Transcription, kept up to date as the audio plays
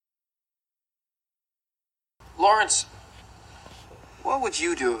Lawrence, what would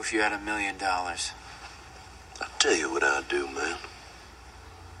you do if you had $1 million? I'll tell you what I'd do, man.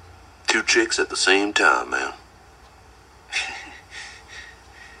 2 chicks at the same time, man.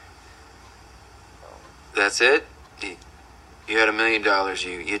 That's it? You had $1 million,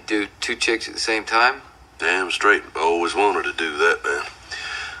 you'd do 2 chicks at the same time? Damn straight. I always wanted to do that, man.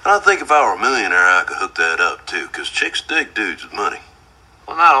 And I think if I were a millionaire, I could hook that up, too, because chicks dig dudes with money.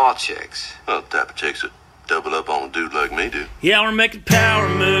 Well, not all chicks. Well, the type of chicks that double up on a dude like me do. Yeah, we're making power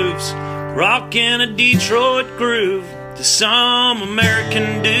moves, rocking a Detroit groove to some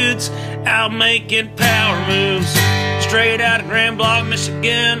American dudes out making power moves. Straight out of Grand Blanc,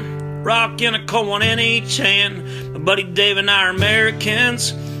 Michigan, rocking a cold one in each hand. My buddy Dave and I are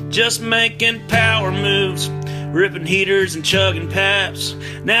Americans, just making power moves, ripping heaters and chugging paps.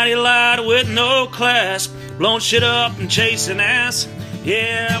 Natty light with no class, blowing shit up and chasing ass.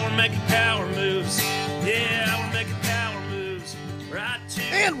 Yeah, we're making power moves. Yeah, we're making power moves. Right to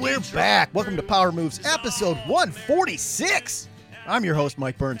And we're back. Welcome to Power Moves, episode 146. I'm your host,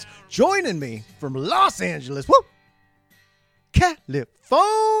 Mike Burns. Joining me from Los Angeles,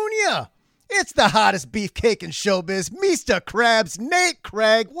 California. It's the hottest beefcake in showbiz, Mr. Krabs, Nate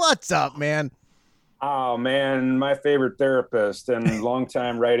Craig. What's up, man? Oh, man, my favorite therapist and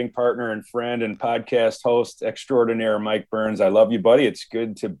longtime writing partner and friend and podcast host extraordinaire, Mike Burns. I love you, buddy. It's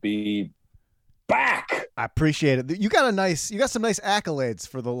good to be back. I appreciate it. You got some nice accolades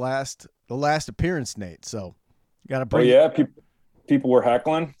for the last appearance, Nate. So you got to bring. Oh yeah, people were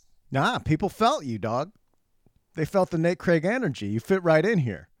heckling. Nah, people felt you, dog. They felt the Nate Craig energy. You fit right in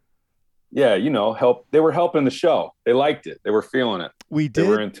here. Yeah, help. They were helping the show. They liked it. They were feeling it. They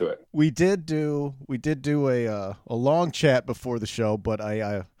were into it. We did do a long chat before the show, but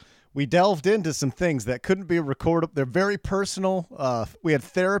we delved into some things that couldn't be recorded. They're very personal. We had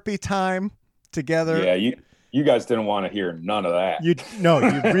therapy time together. Yeah, you guys didn't want to hear none of that. You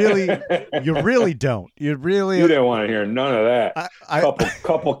really don't. You didn't want to hear none of that.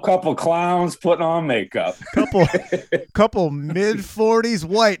 Couple clowns putting on makeup. Couple mid-40s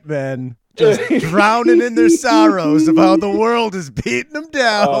white men just drowning in their sorrows of how the world is beating them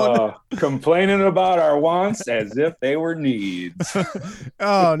down. Complaining about our wants as if they were needs.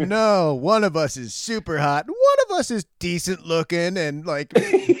 Oh, no. One of us is super hot. One of us is decent looking and like...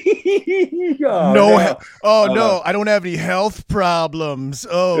 No, I don't have any health problems.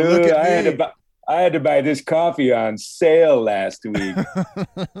 Oh, look at me. I had to buy this coffee on sale last week.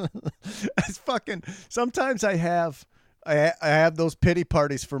 It's fucking... Sometimes I have those pity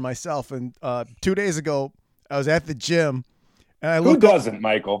parties for myself. And 2 days ago, I was at the gym, and I looked. Who doesn't,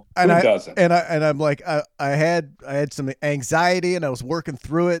 Michael? Who doesn't? And I'm like, I had some anxiety, and I was working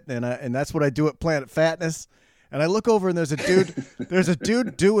through it, and that's what I do at Planet Fatness. And I look over, and there's a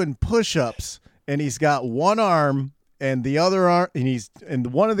dude doing push-ups, and he's got one arm, and the other arm, and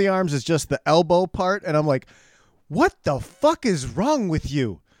one of the arms is just the elbow part, and I'm like, what the fuck is wrong with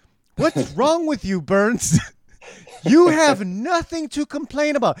you? What's wrong with you, Burns? You have nothing to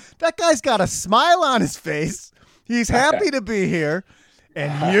complain about. That guy's got a smile on his face. He's happy to be here.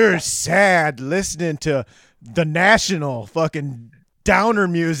 And you're sad listening to the National fucking downer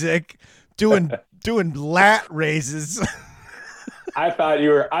music doing lat raises. I thought you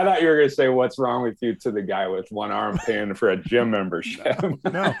were going to say what's wrong with you to the guy with one arm paying for a gym membership.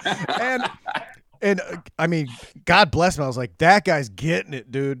 No. And I mean, God bless him. I was like, that guy's getting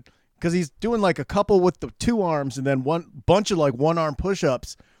it, dude. Because he's doing like a couple with the 2 arms and then one bunch of like 1-arm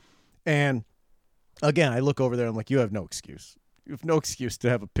push-ups. And again, I look over there. I'm like, you have no excuse. You have no excuse to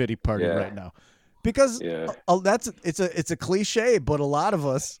have a pity party right now. Because it's a cliche, but a lot of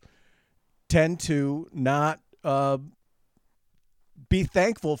us tend to not be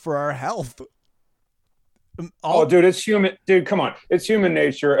thankful for our health. Dude, it's human. Dude, come on. It's human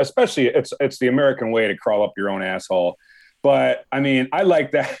nature, especially it's the American way to crawl up your own asshole. But I mean, I like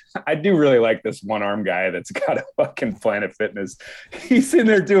that. I do really like this one-arm guy that's got a fucking Planet Fitness. He's sitting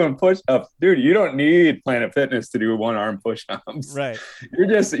there doing push-ups. Dude, you don't need Planet Fitness to do one-arm push-ups. Right. You're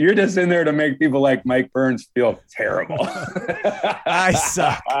just in there to make people like Mike Burns feel terrible. I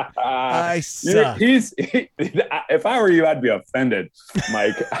suck. If I were you, I'd be offended,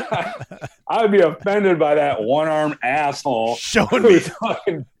 Mike. I would be offended by that one-armed asshole showing me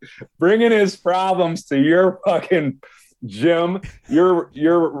fucking bringing his problems to your fucking Jim.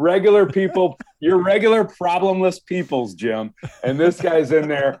 You're regular people. You're regular problemless peoples, Jim. And this guy's in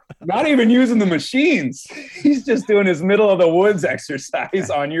there, not even using the machines. He's just doing his middle of the woods exercise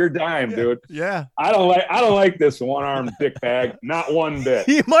on your dime, dude. Yeah. I don't like this one-armed dickbag, not one bit.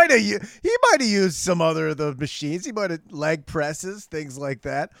 He might have used some other of the machines. He might have leg presses, things like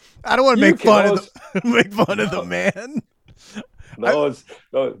that. I don't want to make fun of the man.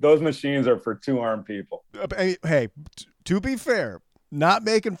 Those machines are for two-armed people. Hey, to be fair, not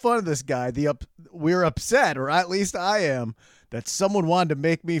making fun of this guy. We're upset, or at least I am, that someone wanted to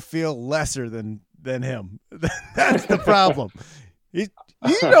make me feel lesser than him. That's the problem. He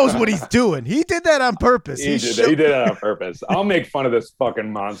knows what he's doing. He did that on purpose. He did that on purpose. I'll make fun of this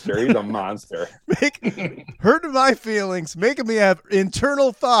fucking monster. He's a monster. Hurting my feelings, making me have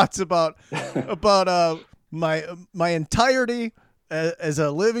internal thoughts about my entirety as a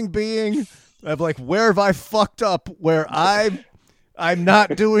living being. Of like, where have I fucked up? Where I'm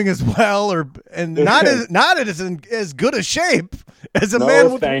not doing as well, not as good a shape as a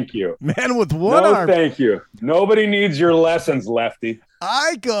man with one arm. No, thank you. Nobody needs your lessons, Lefty.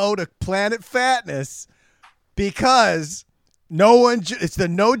 I go to Planet Fatness because it's the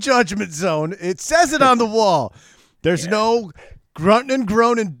no judgment zone. It says it on the wall. There's no grunting and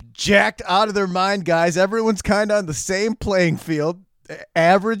groaning, jacked out of their mind guys. Everyone's kind of on the same playing field,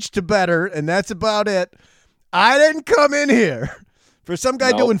 average to better, and that's about it. I didn't come in here for some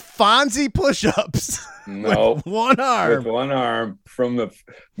guy doing Fonzie push-ups with one arm. With one arm,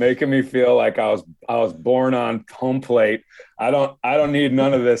 making me feel like I was born on home plate. I don't need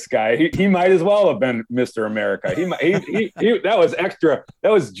none of this guy. He might as well have been Mr. America. That was extra.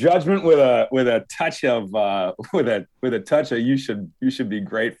 That was judgment with a touch of you should be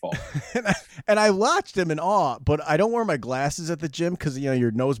grateful. And I watched him in awe, but I don't wear my glasses at the gym because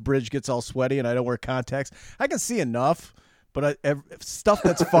your nose bridge gets all sweaty, and I don't wear contacts. I can see enough. But stuff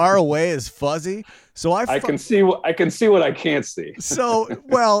that's far away is fuzzy, so I can see what I can't see.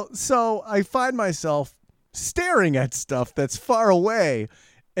 So I find myself staring at stuff that's far away,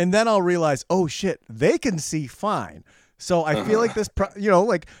 and then I'll realize, oh shit, they can see fine. So I feel like this,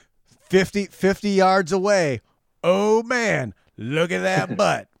 like 50 yards away. Oh man, look at that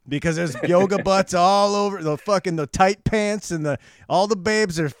butt. Because there's yoga butts all over the tight pants and all the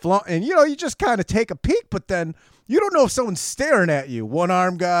babes are and you just kind of take a peek, but then you don't know if someone's staring at you. One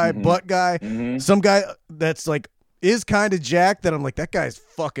arm guy, butt guy, some guy that's like is kind of jacked that I'm like, that guy's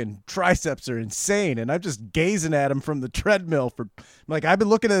fucking triceps are insane, and I'm just gazing at him from the treadmill I've been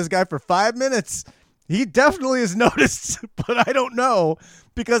looking at this guy for 5 minutes. He definitely has noticed, but I don't know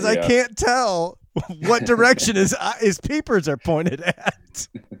because I can't tell what direction his peepers are pointed at.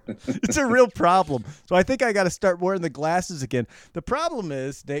 It's a real problem. So I think I got to start wearing the glasses again. The problem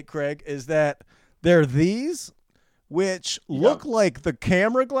is, Nate Craig, is that they're these, which look like the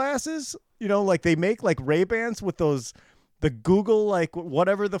camera glasses, like they make like Ray-Bans with the Google, like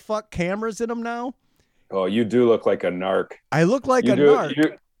whatever the fuck cameras in them now. Oh, you do look like a narc. I look like a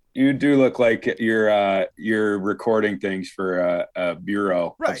narc. You do look like you're recording things for a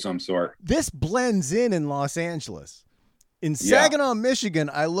bureau of some sort. This blends in Los Angeles. In Saginaw, Michigan,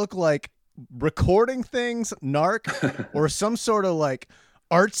 I look like recording things, narc, or some sort of like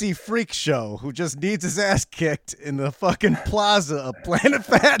artsy freak show who just needs his ass kicked in the fucking plaza of Planet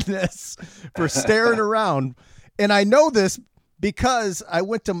Fatness for staring around. And I know this because I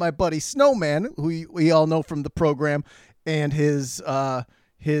went to my buddy Snowman, who we all know from the program, and his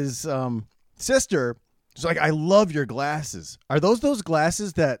sister was like, I love your glasses. Are those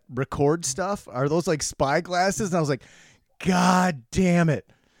glasses that record stuff? Are those like spy glasses? And I was like, God damn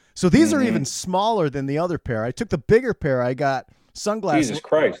it. So these are even smaller than the other pair. I took the bigger pair. I got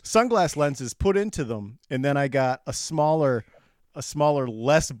sunglass lenses put into them. And then I got a smaller,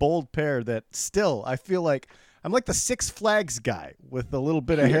 less bold pair that still, I feel like I'm like the Six Flags guy with a little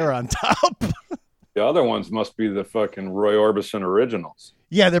bit of hair on top. The other ones must be the fucking Roy Orbison originals.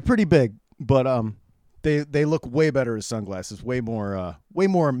 Yeah, they're pretty big, but they look way better as sunglasses, way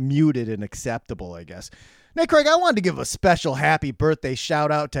more muted and acceptable, I guess. Nate Craig, I wanted to give a special happy birthday shout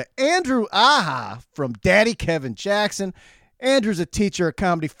out to Andrew Aha from Daddy Kevin Jackson. Andrew's a teacher, a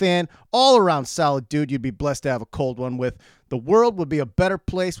comedy fan, all around solid dude you'd be blessed to have a cold one with. The world would be a better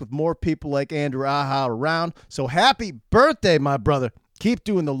place with more people like Andrew Aha around. So happy birthday, my brother. Keep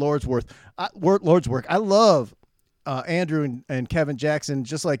doing the Lord's work. I love Andrew and Kevin Jackson,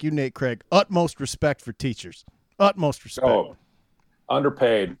 just like you, Nate Craig. Utmost respect for teachers. Utmost respect. Oh,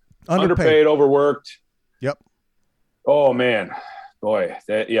 underpaid, overworked. Yep. Oh man, Boy,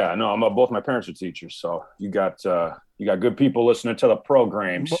 both my parents are teachers, so you got good people listening to the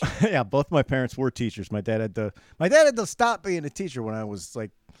programs. Yeah, both my parents were teachers. My dad had to stop being a teacher when I was like,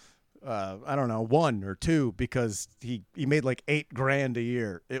 I don't know, 1 or 2, because he made like $8,000 a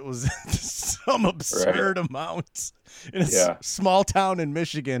year. It was some absurd amounts in a small town in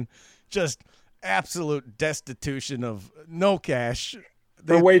Michigan. Just absolute destitution of no cash.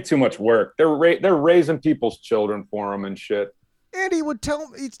 They're way too much work. They're raising people's children for them and shit. And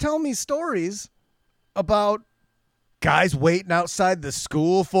he'd tell me stories about guys waiting outside the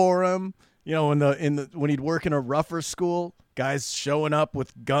school for him. You know, when he'd work in a rougher school, guys showing up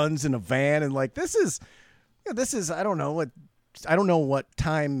with guns in a van, and like this is I don't know what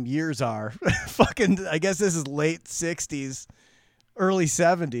time years are. Fucking, I guess this is late 60s, early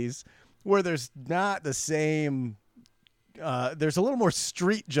 70s, where there's not the same. There's a little more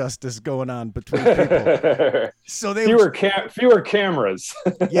street justice going on between people. So fewer cameras.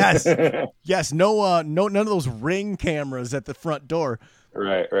 Yes. No, none of those Ring cameras at the front door.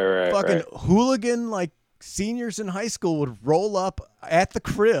 Right. Fucking hooligan like seniors in high school would roll up at the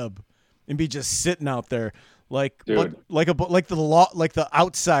crib and be just sitting out there like the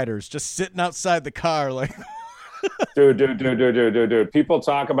outsiders just sitting outside the car like. Dude. People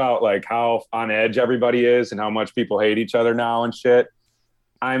talk about like how on edge everybody is and how much people hate each other now and shit.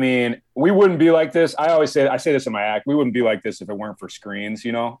 I mean, we wouldn't be like this. I say this in my act. We wouldn't be like this if it weren't for screens.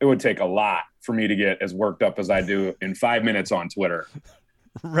 You know, it would take a lot for me to get as worked up as I do in 5 minutes on Twitter.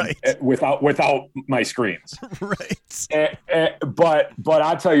 Right. Without my screens. Right. But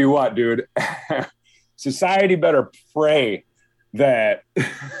I'll tell you what, dude, society better pray that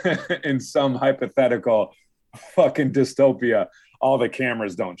in some hypothetical fucking dystopia, all the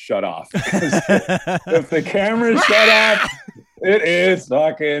cameras don't shut off. If the cameras shut off, it is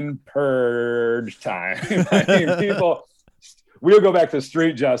fucking purge time. I mean, we'll go back to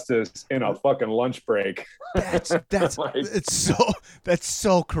street justice in a fucking lunch break. That's so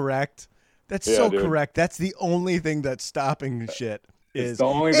correct. That's so dude. Correct. That's the only thing that's stopping shit. It's the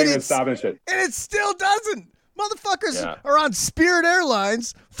only thing that's stopping shit. And it still doesn't. Motherfuckers are on Spirit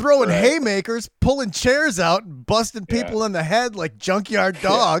Airlines throwing haymakers, pulling chairs out, and busting people in the head like Junkyard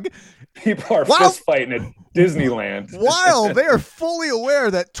Dog. People are fist fighting at Disneyland. While they are fully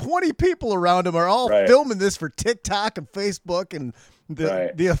aware that 20 people around them are all filming this for TikTok and Facebook and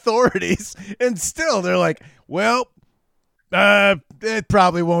the authorities. And still they're like, well, it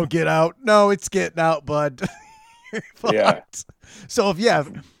probably won't get out. No, it's getting out, bud. Yeah. So they're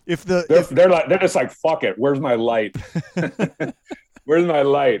just like, fuck it. Where's my light? Where's my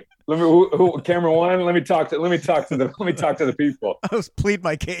light? Camera one. Let me talk to the people. I was plead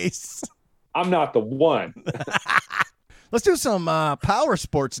my case. I'm not the one. Let's do some power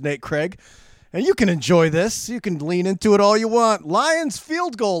sports, Nate Craig, and you can enjoy this. You can lean into it all you want. Lions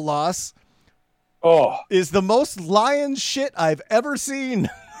field goal loss. Is the most Lions shit I've ever seen.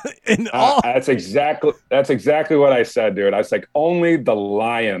 That's exactly what I said, dude. I was like, only the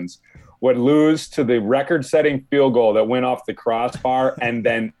Lions would lose to the record-setting field goal that went off the crossbar and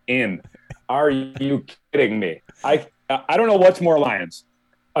then in. Are you kidding me? I don't know what's more Lions.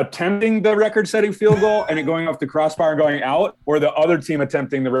 Attempting the record-setting field goal and it going off the crossbar and going out, or the other team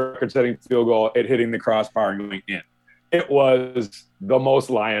attempting the record-setting field goal, it hitting the crossbar and going in. It was the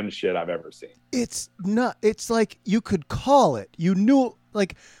most Lions shit I've ever seen. It's like you could call it. You knew.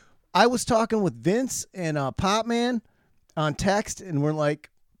 Like, I was talking with Vince and Popman on text, and we're like,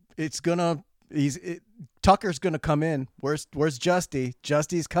 Tucker's gonna come in. Where's Justy?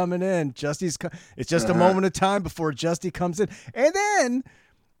 Justy's coming in. It's just a moment of time before Justy comes in. And then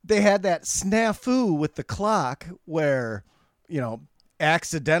they had that snafu with the clock where,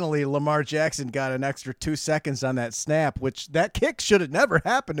 accidentally Lamar Jackson got an extra 2 seconds on that snap, which that kick should have never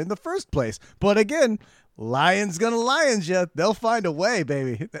happened in the first place. But again, Lions gonna Lions you. They'll find a way,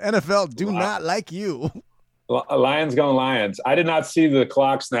 baby. The NFL do not like you. Lions gonna Lions. I did not see the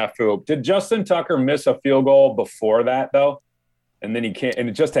clock snafu. Did Justin Tucker miss a field goal before that though? And then he can't.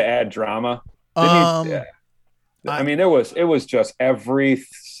 And just to add drama. I mean, it was just every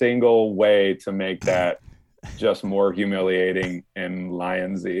single way to make that just more humiliating and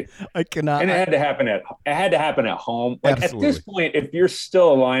Lionsy. I cannot. And it had to happen at home. Like absolutely. At this point, if you're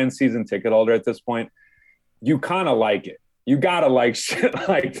still a Lions season ticket holder at this point, you kind of like it. You gotta like shit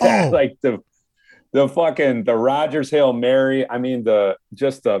like that. Like the Rodgers Hail Mary. I mean, the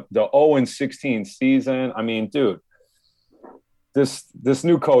 0-16 season. I mean, dude, this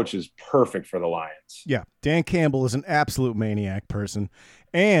new coach is perfect for the Lions. Yeah, Dan Campbell is an absolute maniac person,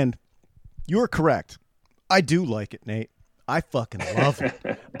 and you're correct. I do like it, Nate. I fucking love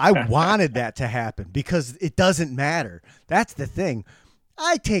it. I wanted that to happen because it doesn't matter. That's the thing.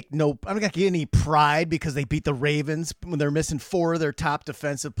 I'm not going to get any pride because they beat the Ravens when they're missing 4 of their top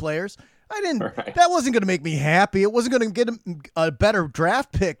defensive players. That wasn't going to make me happy. It wasn't going to get a better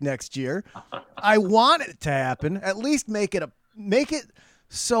draft pick next year. I want it to happen. At least make it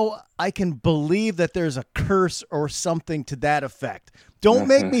so I can believe that there's a curse or something to that effect. Don't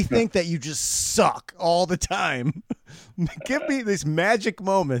make me think that you just suck all the time. Give me these magic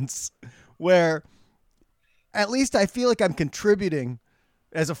moments where at least I feel like I'm contributing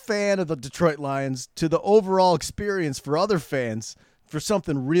as a fan of the Detroit Lions to the overall experience for other fans for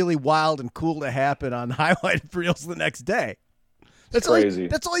something really wild and cool to happen on highlight reels the next day. That's crazy.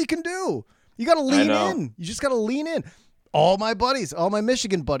 That's all you can do. You got to lean in. You just got to lean in. All my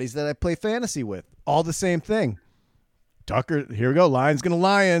Michigan buddies that I play fantasy with, all the same thing. Tucker, here we go. Lions gonna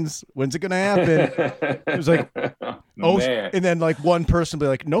Lions. When's it gonna happen? It was like, man. And then like one person be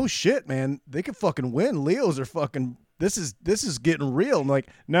like, no shit, man. They could fucking win. Leos are fucking. This is getting real. I'm like,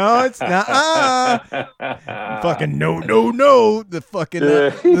 no, it's not. Fucking no. The fucking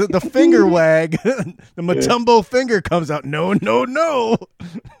the finger wag, the Matumbo finger comes out. No.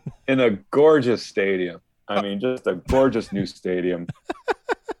 In a gorgeous stadium. I mean, just a gorgeous new stadium.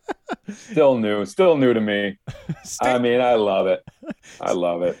 Still new to me. I mean, I love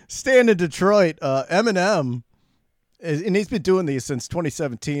it. Staying in Detroit, Eminem, and he's been doing these since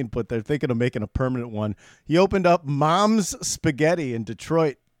 2017, but they're thinking of making a permanent one. He opened up Mom's Spaghetti in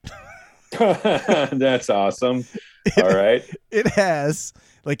Detroit. That's awesome. All right. It has,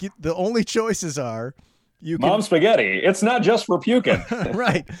 like, the only choices are, Mom's spaghetti. It's not just for puking.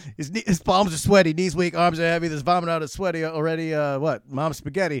 Right. His palms are sweaty, knees weak, arms are heavy. There's vomit out of sweaty already. Mom's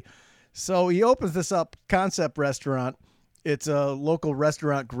spaghetti. So he opens this up concept restaurant. It's a local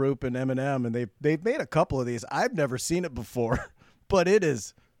restaurant group in M&M, and they've made a couple of these. I've never seen it before, but it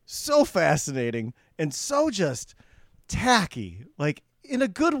is so fascinating and so just tacky, like in a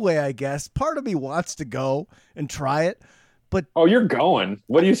good way, I guess. Part of me wants to go and try it. But you're going.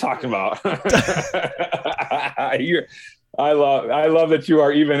 What are you talking about? I love that you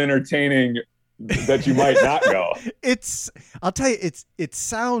are even entertaining that you might not go. I'll tell you, it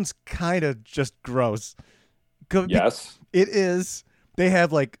sounds kind of just gross. Yes, it is. They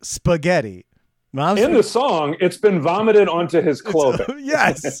have like spaghetti. The song, it's been vomited onto his clothing.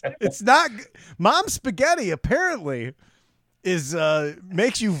 Yes, it's not. Mom's spaghetti apparently is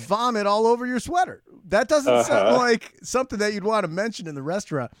makes you vomit all over your sweater. That doesn't sound like something that you'd want to mention in the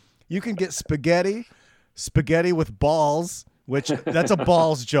restaurant. You can get spaghetti with balls, which that's a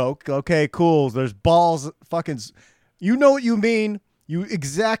balls joke. Okay, cool. There's balls. Fucking, you know what you mean. You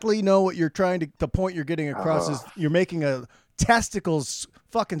exactly know what you're trying to. The point you're getting across is you're making a testicles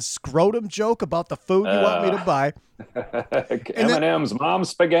fucking scrotum joke about the food you want me to buy. M&M's Mom's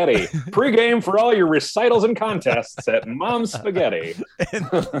Spaghetti. Pre-game for all your recitals and contests at Mom's Spaghetti. and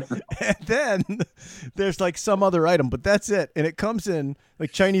then there's like some other item, but that's it. And it comes in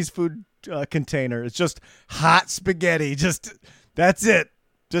like Chinese food container. It's just hot spaghetti. Just that's it.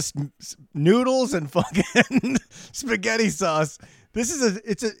 Just noodles and fucking spaghetti sauce.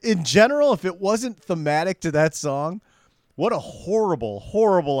 In general, if it wasn't thematic to that song, what a horrible,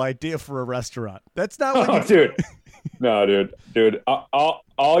 horrible idea for a restaurant. That's not what dude. No, dude.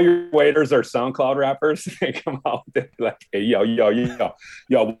 All your waiters are SoundCloud rappers. They come out like, hey, yo,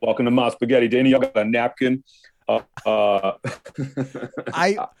 welcome to Mom's Spaghetti. Danny, y'all got a napkin. Hold up.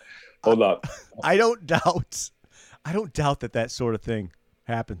 I don't doubt that sort of thing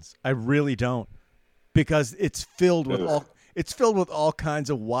happens. I really don't, because it's filled with all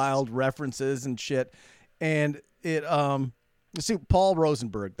kinds of wild references and shit. And it see, Paul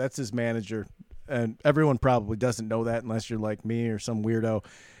Rosenberg, that's his manager, and everyone probably doesn't know that unless you're like me or some weirdo.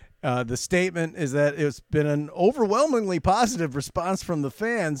 The statement is that it's been an overwhelmingly positive response from the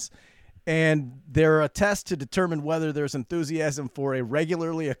fans, and they're a test to determine whether there's enthusiasm for a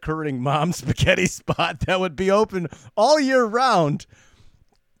regularly occurring Mom's Spaghetti spot that would be open all year round.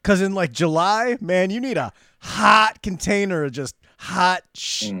 Because in like July, man, you need a hot container of just hot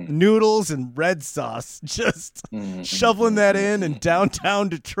noodles and red sauce, just shoveling that in downtown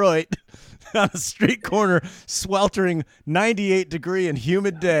Detroit on a street corner, sweltering 98-degree and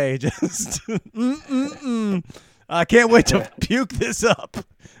humid day. Just I can't wait to puke this up.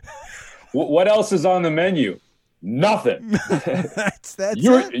 What else is on the menu? Nothing. That's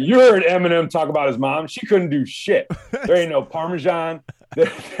you heard Eminem talk about his mom. She couldn't do shit. There ain't no Parmesan.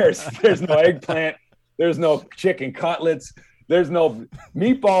 There's no eggplant. There's no chicken cutlets. There's no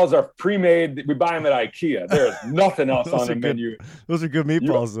meatballs are pre-made. We buy them at IKEA. There's nothing else on the menu. Those are good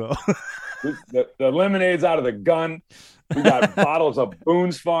meatballs, though. The lemonade's out of the gun. We got bottles of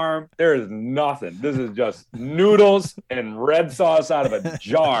Boone's Farm. There is nothing. This is just noodles and red sauce out of a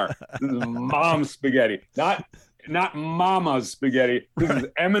jar. This is mom's spaghetti, not mama's spaghetti. This is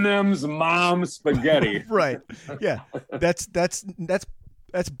Eminem's mom spaghetti. Right. Yeah. That's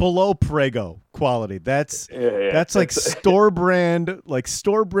below Prego quality. That's like store brand.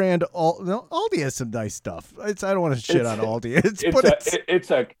 Aldi has some nice stuff. I don't want to shit on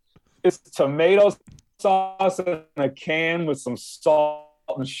Aldi. It's tomato sauce in a can with some salt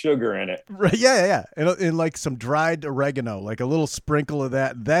and sugar in it. Right. Yeah. And like some dried oregano, like a little sprinkle of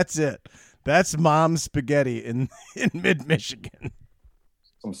that. That's it. That's mom's spaghetti in mid-Michigan.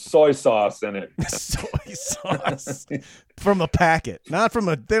 Some soy sauce in it. Soy sauce from a packet, not from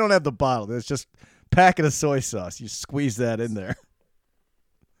they don't have the bottle. There's just packet of soy sauce. You squeeze that in there.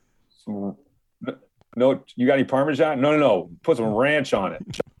 No, you got any Parmesan? No. Put some ranch on it.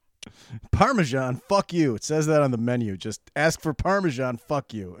 Parmesan, fuck you. It says that on the menu. Just ask for Parmesan,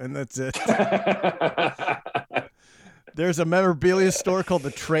 fuck you, and that's it. There's a memorabilia store called The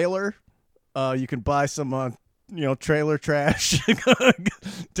Trailer. You can buy some trailer trash,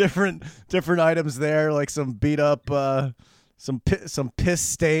 different items there, like some beat up, some piss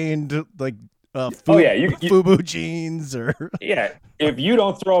stained, like FUBU jeans or If you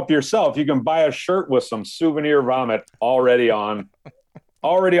don't throw up yourself, you can buy a shirt with some souvenir vomit already on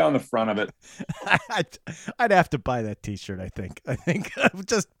the front of it. I'd have to buy that T-shirt. I think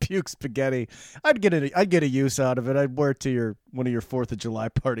just puke spaghetti. I'd get a use out of it. I'd wear it to one of your 4th of July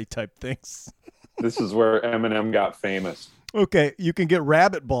party type things. This is where Eminem got famous. Okay, you can get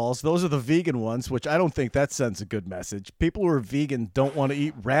rabbit balls. Those are the vegan ones, which I don't think that sends a good message. People who are vegan don't want to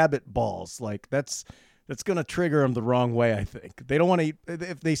eat rabbit balls. Like that's going to trigger them the wrong way, I think. They don't want to eat.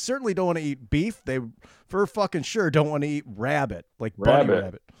 If they certainly don't want to eat beef, they for fucking sure don't want to eat rabbit, like bunny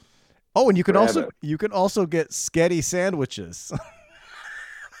rabbit. Oh, and you can also get sketty sandwiches.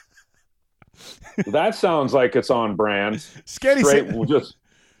 That sounds like it's on brand. Sketty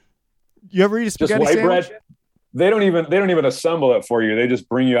you ever eat a spaghetti white sandwich? Bread? They don't even assemble it for you. They just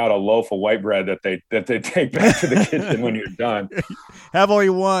bring you out a loaf of white bread that they take back to the kitchen when you're done. Have all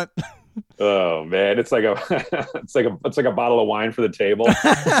you want. Oh man, it's like a bottle of wine for the table.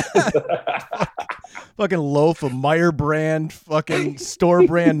 Fucking loaf of Meyer brand, fucking store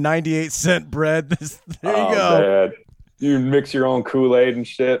brand 98-cent bread. There you go. Man. You mix your own Kool-Aid and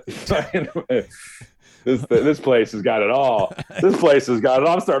shit. This place has got it all. This place has got it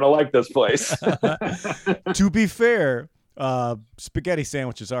all. I'm starting to like this place. To be fair, spaghetti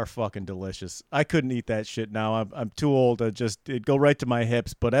sandwiches are fucking delicious. I couldn't eat that shit now. I'm too old to it'd go right to my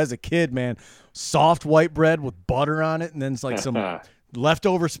hips. But as a kid, man, soft white bread with butter on it, and then it's like some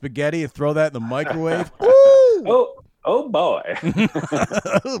leftover spaghetti and throw that in the microwave. Oh boy.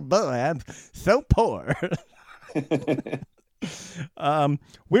 Oh boy, I'm so poor.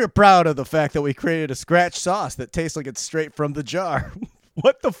 We're proud of the fact that we created a scratch sauce that tastes like it's straight from the jar.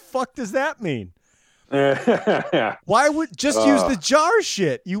 What the fuck does that mean? Why would just use the jar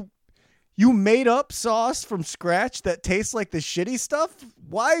shit? You made up sauce from scratch that tastes like the shitty stuff?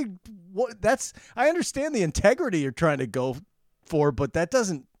 Why? What? I understand the integrity you're trying to go for, but that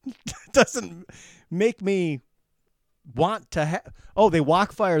doesn't make me want to have. Oh, they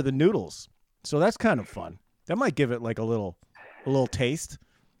wok fire the noodles, so that's kind of fun. That might give it like a little taste.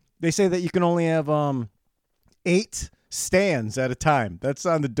 They say that you can only have 8 stands at a time. That's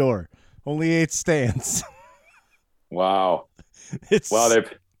on the door. Only 8 stands. Wow. It's so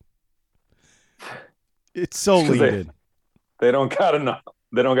lean. They don't got enough.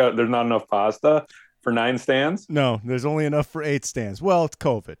 There's not enough pasta for 9 stands. No, there's only enough for 8 stands. Well, it's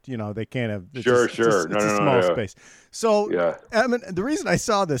COVID. They can't have. Sure. It's a small space. So yeah. The reason I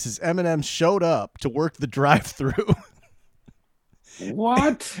saw this is Eminem showed up to work the drive-through.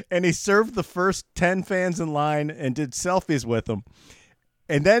 What? And he served the first 10 fans in line and did selfies with them.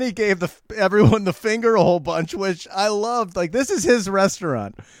 And then he gave everyone the finger a whole bunch, which I loved. Like, this is his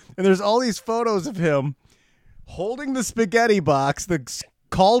restaurant. And there's all these photos of him holding the spaghetti box, the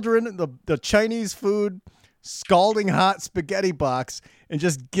cauldron, the Chinese food, scalding hot spaghetti box, and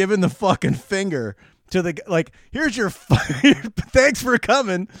just giving the fucking finger to here's your thanks for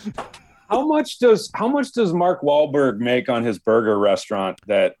coming. How much does Mark Wahlberg make on his burger restaurant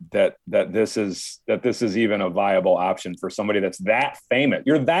that this is even a viable option for somebody that's that famous?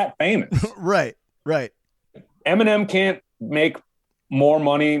 You're that famous. Right. Eminem can't make more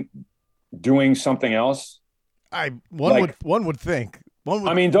money doing something else. One would think.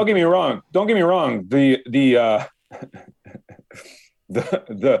 I mean, don't get me wrong. The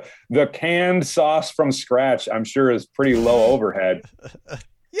canned sauce from scratch, I'm sure, is pretty low overhead.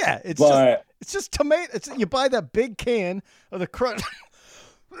 Yeah, it's It's just tomato. You buy that big can of the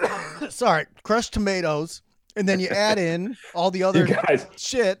crushed tomatoes, and then you add in all the other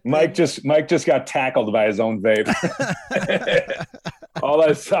shit. Mike just got tackled by his own vape. All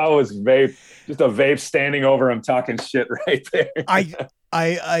I saw was vape, just a vape standing over him talking shit right there.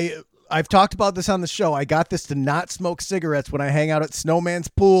 I've talked about this on the show. I got this to not smoke cigarettes when I hang out at Snowman's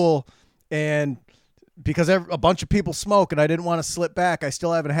Pool, and because a bunch of people smoke and I didn't want to slip back, I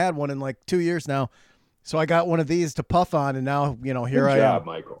still haven't had one in like 2 years now. So I got one of these to puff on, and now, here I am.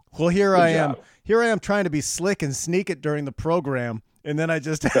 Michael. Well, here I am trying to be slick and sneak it during the program, and then I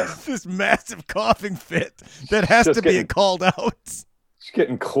just have this massive coughing fit that has to be called out. Just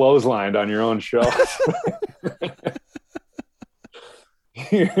getting clotheslined on your own show.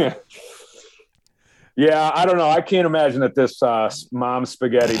 Yeah, I don't know. I can't imagine that this Mom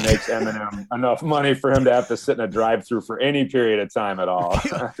Spaghetti makes Eminem enough money for him to have to sit in a drive-through for any period of time at all.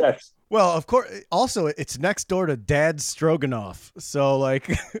 Well, of course. Also, it's next door to Dad's Stroganoff, so like,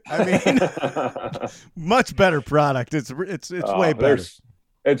 I mean, much better product. It's way better.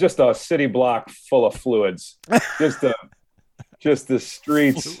 It's just a city block full of fluids. Just the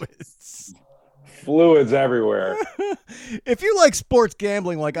streets. Fluids everywhere. If you like sports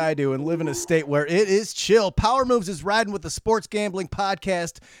gambling like I do and live in a state where it is chill, Power Moves is riding with the Sports Gambling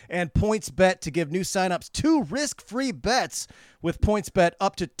Podcast and PointsBet to give new signups 2 risk-free bets with PointsBet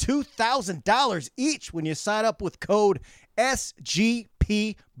up to $2,000 each when you sign up with code SGPBurns.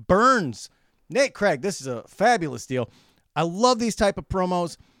 Nate Craig, this is a fabulous deal. I love these type of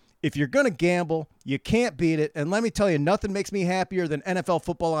promos. If you're going to gamble, you can't beat it. And let me tell you, nothing makes me happier than NFL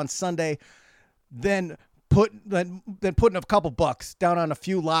football on Sunday than putting a couple bucks down on a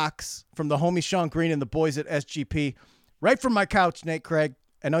few locks from the homie Sean Green and the boys at SGP. Right from my couch, Nate Craig.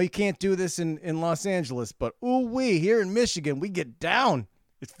 I know you can't do this in Los Angeles, but ooh-wee, here in Michigan, we get down.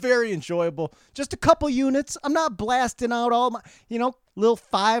 It's very enjoyable. Just a couple units. I'm not blasting out all my, little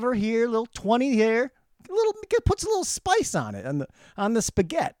 $5 here, little 20 here. Puts a little spice on it, on the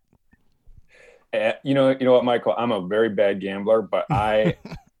spaghetti. You know what, Michael? I'm a very bad gambler, but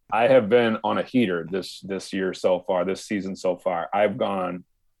I have been on a heater this year so far, this season so far. I've gone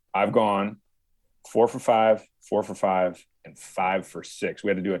 4 for 5, 4 for 5, and 5 for 6. We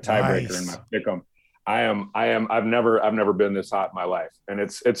had to do a tiebreaker in my pick'em. I've never been this hot in my life, and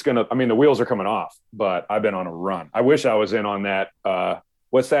it's gonna. I mean, the wheels are coming off, but I've been on a run. I wish I was in on that.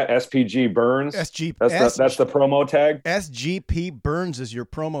 What's that? SPG Burns. That's the promo tag. SGP Burns is your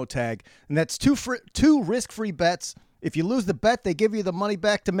promo tag, and that's 2 risk-free bets. If you lose the bet, they give you the money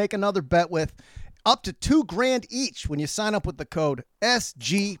back to make another bet with, up to $2,000 each when you sign up with the code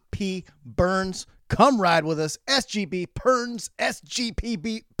SGP Burns. Come ride with us. SGP Burns.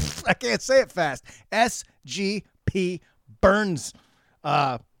 SGPB. I can't say it fast. SGP Burns.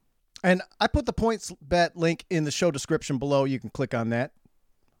 And I put the points bet link in the show description below. You can click on that.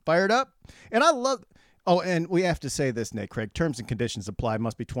 Fire it up. And I love... Oh, and we have to say this, Nate Craig. Terms and conditions apply.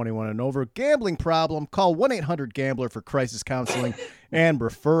 Must be 21 and over. Gambling problem? Call 1-800-GAMBLER for crisis counseling and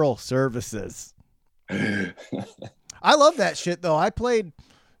referral services. I love that shit, though. I played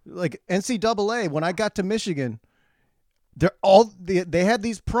like NCAA when I got to Michigan. They had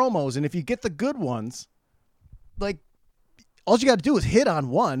these promos, and if you get the good ones, like all you got to do is hit on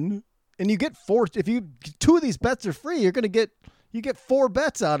one, and you get 4. If 2 of these bets are free, you get 4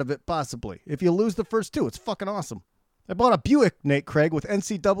 bets out of it, possibly. If you lose the first 2, it's fucking awesome. I bought a Buick, Nate Craig, with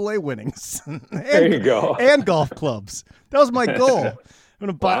NCAA winnings. There you go. And golf clubs. That was my goal. I'm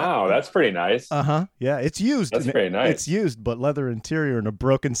gonna buy. Wow, that's pretty nice. Uh-huh. Yeah, it's used. That's pretty nice. It's used, but leather interior and a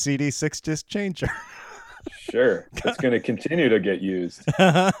broken CD 6-disc changer. Sure. It's going to continue to get used.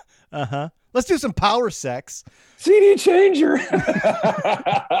 Uh-huh. Uh-huh. Let's do some power sex. CD changer.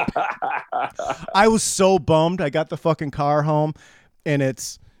 I was so bummed. I got the fucking car home, and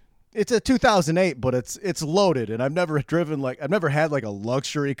it's a 2008, but it's loaded, and I've never had like a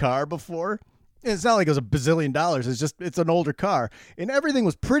luxury car before. And it's not like it was $1 bazillion. It's an older car, and everything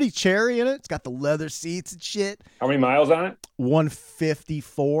was pretty cherry in it. It's got the leather seats and shit. How many miles on it?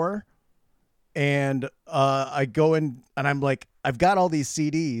 154. And I go in, and I'm like, I've got all these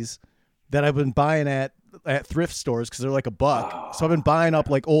CDs that I've been buying at thrift stores because they're like $1. Oh. So I've been buying up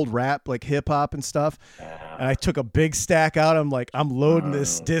like old rap, like hip hop and stuff. And I took a big stack out. I'm like, I'm loading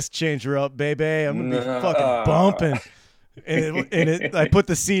this disc changer up, baby. I'm gonna be fucking bumping. And I put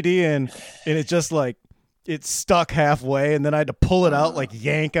the CD in, and it just like it stuck halfway, and then I had to pull it out, like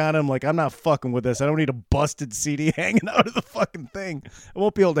yank on him. Like, I'm not fucking with this. I don't need a busted CD hanging out of the fucking thing. I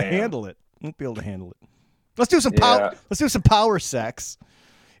won't be able to handle it. Let's do some power. Let's do some power sex.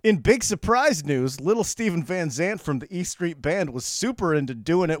 In big surprise news, little Steven Van Zandt from the E Street Band was super into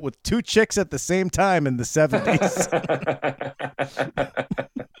doing it with 2 chicks at the same time in the 70s.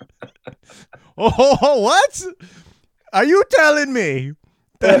 Oh, what? Are you telling me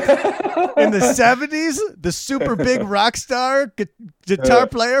that in the 70s, the super big rock star guitar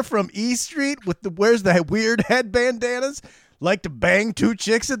player from E Street wears the weird head bandanas like to bang 2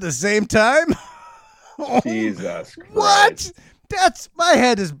 chicks at the same time? Jesus Christ. What? My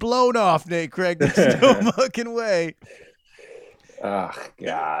head is blown off, Nate Craig. There's no fucking way. Oh,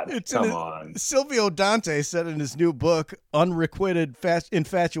 God. Come on. Silvio Dante said in his new book, Unrequited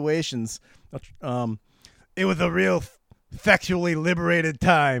Infatuations, it was a real sexually liberated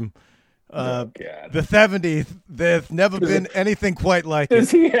time. The 70s, there's never been anything quite like it.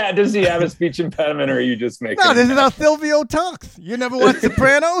 Does he have a speech impediment, or are you just making No, this is how Silvio talks. You never watched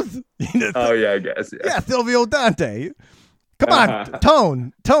Sopranos? Oh, yeah, I guess. Yeah, Silvio Dante. Come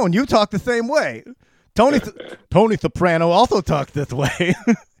on, Tone, you talk the same way. Tony Soprano also talks this way.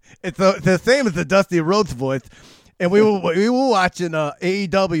 It's the same as the Dusty Rhodes voice. And we were watching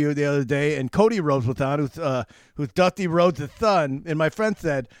AEW the other day, and Cody Rhodes was on, who's Dusty Rhodes' son. And my friend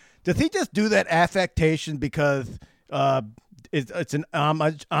said, does he just do that affectation because it's an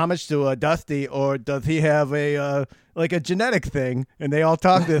homage to Dusty, or does he have a genetic thing and they all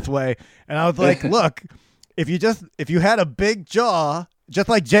talk this way? And I was like, look, if you had a big jaw, just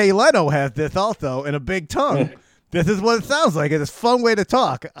like Jay Leno has this also, and a big tongue, this is what it sounds like. It's a fun way to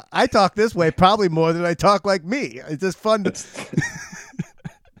talk. I talk this way probably more than I talk like me. It's just fun to.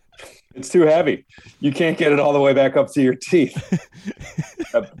 It's too heavy. You can't get it all the way back up to your teeth.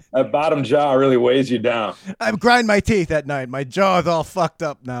 That bottom jaw really weighs you down. I grind my teeth at night. My jaw is all fucked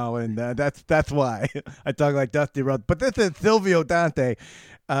up now, and that's why I talk like Dusty Rhodes. But this is Silvio Dante.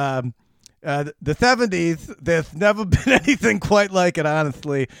 The 70s, there's never been anything quite like it,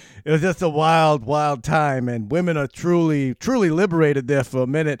 honestly. It was just a wild, wild time, and women are truly, truly liberated there for a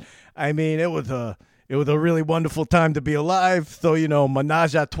minute. I mean, it was a really wonderful time to be alive, so,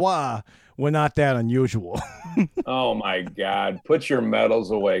 menage a trois were not that unusual. Oh, my God. Put your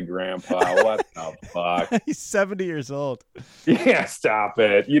medals away, Grandpa. What the fuck? He's 70 years old. Yeah, stop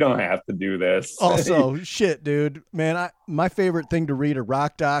it. You don't have to do this. Also, shit, dude. Man, my favorite thing to read are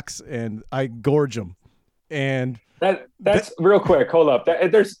rock docs, and I gorge them. And that's real quick. Hold up.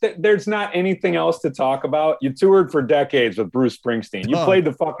 There's not anything else to talk about. You toured for decades with Bruce Springsteen. You played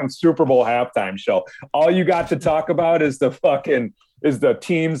the fucking Super Bowl halftime show. All you got to talk about is the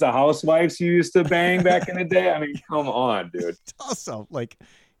teams, the housewives you used to bang back in the day. I mean, come on, dude. Also, like,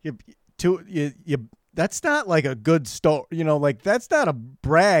 that's not like a good story. That's not a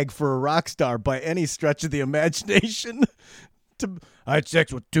brag for a rock star by any stretch of the imagination. I had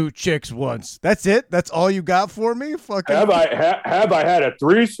sex with 2 chicks once. That's it? That's all you got for me? Fucking have I had a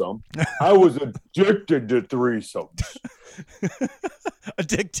threesome? I was addicted to threesomes.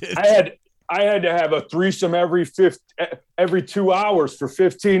 Addicted. I had to have a threesome every 2 hours for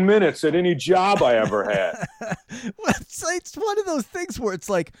 15 minutes at any job I ever had. Well, it's one of those things where it's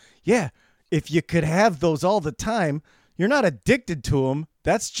like, yeah, if you could have those all the time, you're not addicted to them.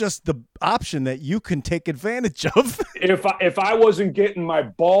 That's just the option that you can take advantage of. If I wasn't getting my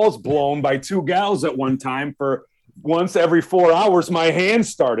balls blown by 2 gals at one time for once every 4 hours, my hands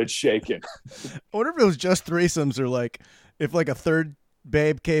started shaking. I wonder if it was just threesomes, or like if like a third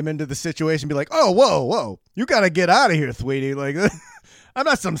babe came into the situation, be like, oh, whoa, you got to get out of here, sweetie. Like, I'm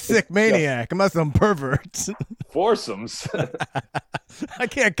not some sick maniac. I'm not some pervert. Foursomes. I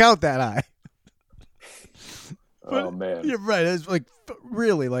can't count that high. But oh, man. You're right. It's like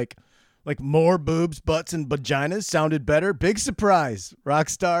really like more boobs, butts, and vaginas sounded better. Big surprise.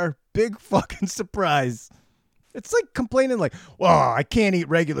 Rockstar. Big fucking surprise. It's like complaining like, well, I can't eat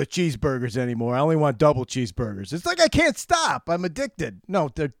regular cheeseburgers anymore. I only want double cheeseburgers. It's like I can't stop. I'm addicted. No,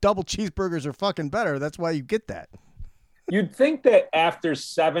 the double cheeseburgers are fucking better. That's why you get that. You'd think that after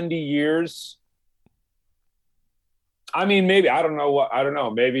 70 years, I mean, maybe, I don't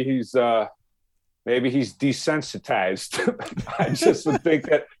know. Maybe he's desensitized. I just would think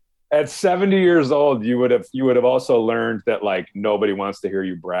that at 70 years old, you would have also learned that like nobody wants to hear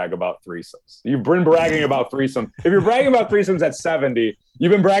you brag about threesomes. You've been bragging about threesomes. If you're bragging about threesomes at 70,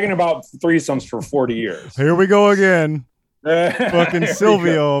 you've been bragging about threesomes for 40 years. Here we go again. Fucking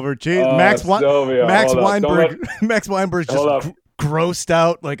Silvio over cheese. Max Weinberg. Max Weinberg's just grossed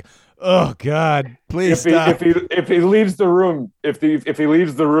out. Like, oh God, please stop. If he leaves the room, if he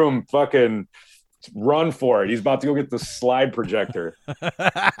leaves the room, fucking run for it. He's about to go get the slide projector.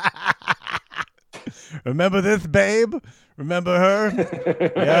 Remember this, babe? Remember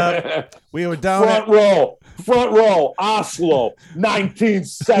her? Yeah. We were down front row, Oslo,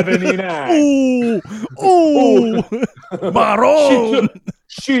 1979. Ooh, Baron.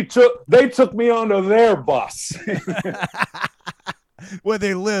 They took me onto their bus. Where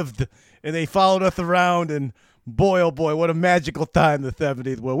they lived, and they followed us around, and boy, oh boy, what a magical time the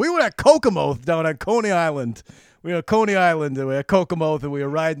 70s were. We were at Kokomo down on Coney Island. We were at Coney Island, and we were at Kokomo, and we were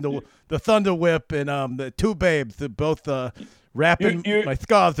riding the Thunder Whip, and the two babes, both wrapping my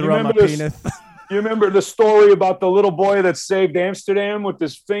scarves around my penis. You remember the story about the little boy that saved Amsterdam with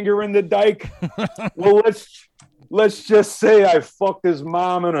his finger in the dike? Well, let's just say I fucked his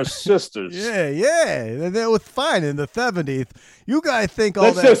mom and her sisters. Yeah. That was fine in the 70s. You guys think all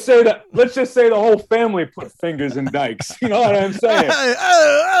let's that. Let's just say the whole family put fingers in dikes. You know what I'm saying?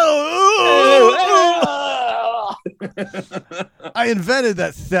 I invented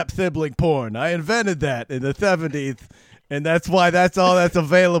that step-sibling porn. I invented that in the 70s. And that's why that's all that's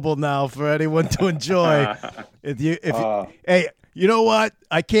available now for anyone to enjoy. Hey, you know what?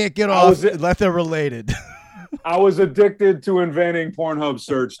 I can't get off unless they're related. I was addicted to inventing Pornhub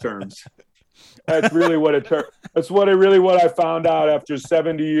search terms. That's really what it turned. That's what I found out after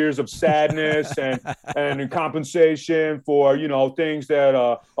 70 years of sadness and compensation for things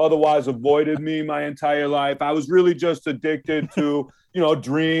that otherwise avoided me my entire life. I was really just addicted to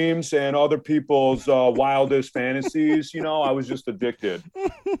dreams and other people's wildest fantasies. I was just addicted.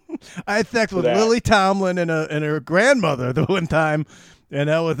 I had sex with Lily Tomlin and her grandmother the one time. And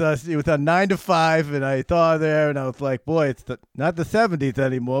that was it was a 9 to 5, and I saw her there, and I was like, boy, it's not the 70s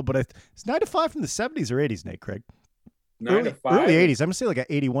anymore, but it's 9 to 5 from the 70s or 80s, Nate Craig? 9 to 5? Early 80s. I'm going to say like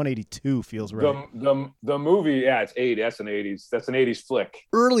 81, 82 feels right. The movie, yeah, it's 80. That's an 80s. That's an 80s flick.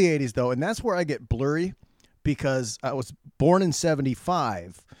 Early 80s, though, and that's where I get blurry because I was born in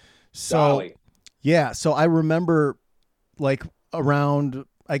 75. So, Dolly. Yeah, so I remember like around,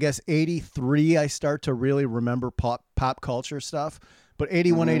 I guess, 83, I start to really remember pop culture stuff. But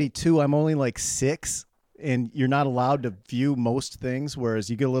 81, 82, I'm only like 6, and you're not allowed to view most things, whereas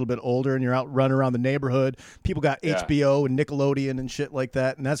you get a little bit older and you're out running around the neighborhood. People got HBO and Nickelodeon and shit like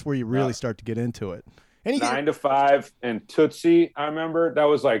that, and that's where you really start to get into it. And 9 to 5 and Tootsie, I remember. That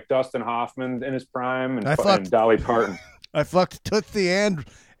was like Dustin Hoffman in his prime and Dolly Parton. I fucked Tootsie and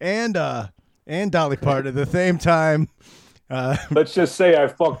Dolly Parton at the same time. Let's just say I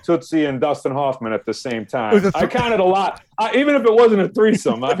fucked Tootsie and Dustin Hoffman at the same time. I counted a lot, even if it wasn't a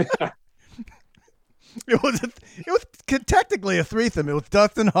threesome. It was technically a threesome. It was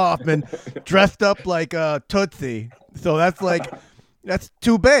Dustin Hoffman dressed up like Tootsie. So that's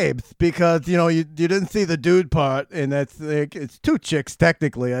two babes because you didn't see the dude part, and it's two chicks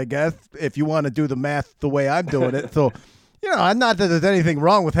technically, I guess, if you want to do the math the way I'm doing it. So. Not that there's anything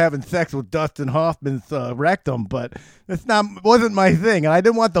wrong with having sex with Dustin Hoffman's rectum, but wasn't my thing. And I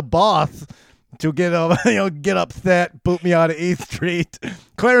didn't want the boss to get upset, boot me out of East Street.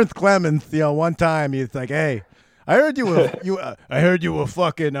 Clarence Clemens, one time he's like, "Hey, I heard you were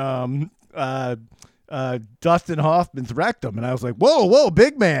fucking Dustin Hoffman's rectum," and I was like, "Whoa,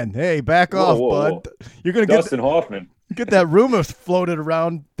 big man, hey, back off, bud. You're gonna Dustin Hoffman." Get that rumor floated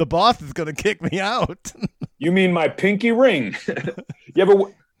around. The boss is gonna kick me out. You mean my pinky ring?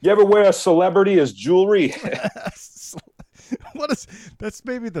 You ever wear a celebrity as jewelry? That's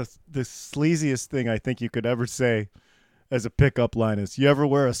maybe the sleaziest thing I think you could ever say as a pickup line is, you ever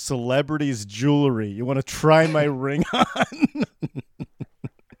wear a celebrity's jewelry? You want to try my ring on?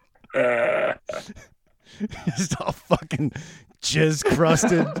 Just all fucking jizz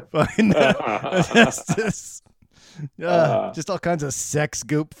crusted. Just all kinds of sex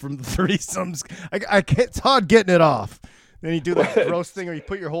goop from the threesomes. It's hard getting it off. Then you do that gross thing where you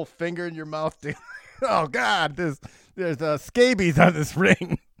put your whole finger in your mouth. Oh God, there's scabies on this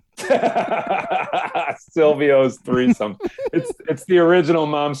ring. Silvio's threesome. It's the original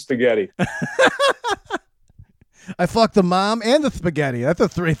Mom Spaghetti. I fucked the mom and the spaghetti. That's a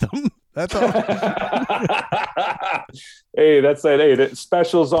threesome. That's all. Hey, that's it. Hey, the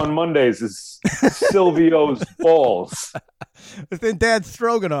specials on Mondays is Silvio's balls. Then Dad's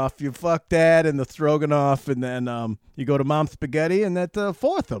Stroganoff. You fuck Dad and the Stroganoff, and then you go to Mom Spaghetti, and that's a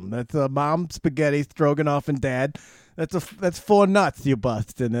foursome. That's Mom Spaghetti, Stroganoff, and Dad. That's 4 nuts you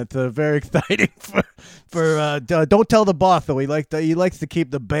bust, and that's very exciting for don't tell the boss though. He likes to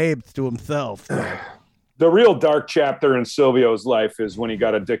keep the babes to himself. So. The real dark chapter in Silvio's life is when he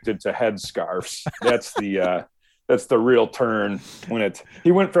got addicted to headscarves. That's the real turn when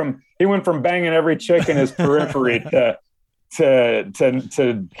he went from banging every chick in his periphery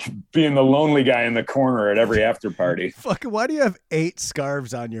to being the lonely guy in the corner at every after party. Fucking, why do you have 8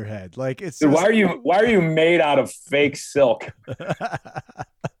 scarves on your head? Like, it's Dude, just... why are you made out of fake silk?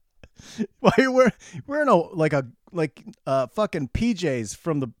 Why are you wearing a fucking PJs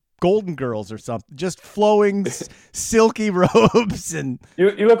from the Golden Girls or something? Just flowing silky robes, and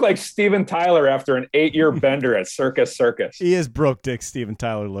you look like Steven Tyler after an 8-year bender at Circus Circus. He is broke dick Steven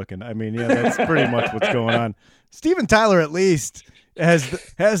Tyler looking. I mean, yeah, that's pretty much what's going on. Steven Tyler at least has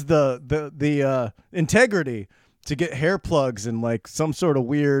the integrity to get hair plugs and like some sort of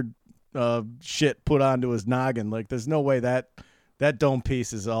weird shit put onto his noggin. Like, there's no way that dome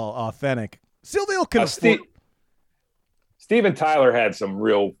piece is all authentic. Silvio can afford. Steven Tyler had some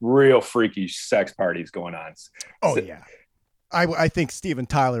real freaky sex parties going on. Oh yeah, I think Steven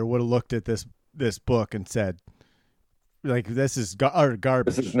Tyler would have looked at this book and said, like, this is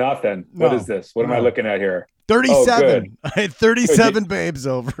garbage. This is nothing. What is this? What am I looking at here? 37. I had 37 babes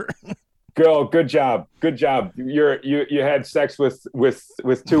over. Girl, good job. You had sex with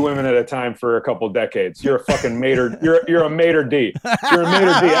 2 women at a time for a couple decades. You're a fucking mater. You're a mater D. You're a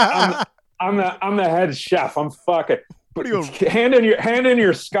mater D. I'm the head chef. I'm fucking. What are you? Hand in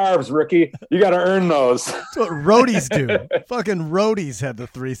your scarves, rookie. You got to earn those. That's what roadies do. Fucking roadies had the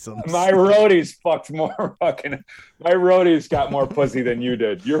threesomes. My roadies fucked more fucking. My roadies got more pussy than you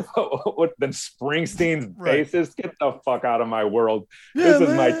did. You're what than Springsteen's bassist. Get the fuck out of my world. Yeah, this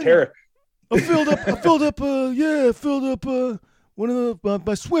is my terror. I filled up one of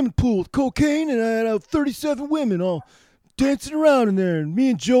my swimming pool with cocaine, and I had 37 women all dancing around in there. And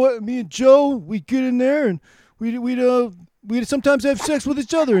me and Joe, we'd get in there and we'd sometimes have sex with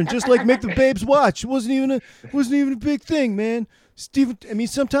each other and just like make the babes watch. It wasn't even a big thing, man. Steven, I mean,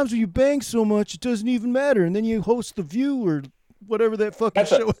 sometimes when you bang so much, it doesn't even matter, and then you host The View or whatever that fucking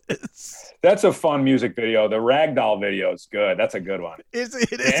show is. That's a fun music video. The Ragdoll video is good. That's a good one. It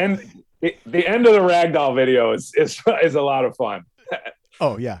is. And the end of the Ragdoll video is a lot of fun.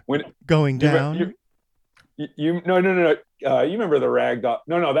 Oh yeah, when going down. No. You remember the Ragdoll?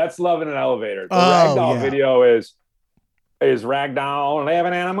 No, that's Love in an Elevator. The Ragdoll video is Ragdoll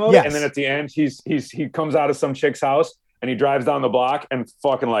living in a movie, yes. And then at the end, he comes out of some chick's house and he drives down the block and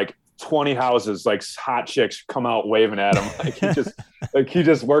fucking like 20 houses, like hot chicks, come out waving at him. Like he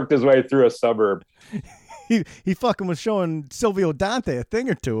just worked his way through a suburb. He fucking was showing Silvio Dante a thing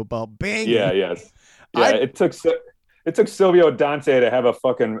or two about banging. Yeah, yes. Yeah, it took Silvio Dante to have a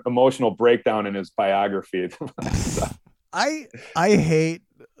fucking emotional breakdown in his biography. I hate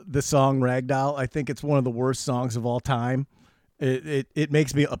the song Ragdoll. I think it's one of the worst songs of all time. It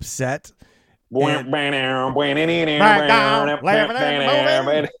makes me upset. Daddy's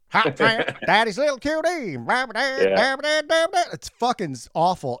little cutie. It's fucking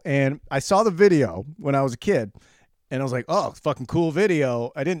awful. And I saw the video when I was a kid. And I was like, oh, it's fucking cool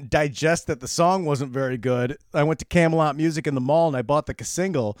video. I didn't digest that the song wasn't very good. I went to Camelot Music in the mall and I bought the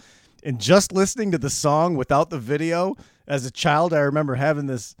single. And just listening to the song without the video, as a child, I remember having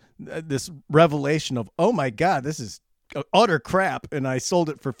this revelation of, oh my God, this is utter crap. And I sold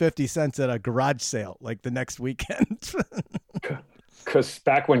it for 50 cents at a garage sale like the next weekend. Because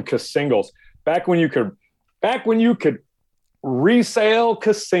back when you could resale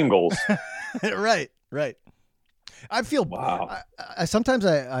singles. Right. I feel wow. I sometimes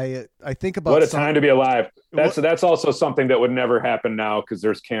I think about what a time to be alive. That's also something that would never happen now because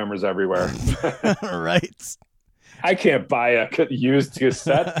there's cameras everywhere. Right. I can't buy a used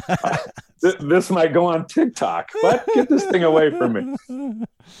cassette. This might go on TikTok. But get this thing away from me.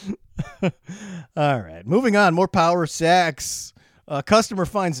 All right, moving on. More power sex. A customer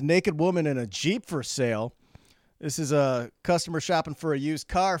finds naked woman in a Jeep for sale. This is a customer shopping for a used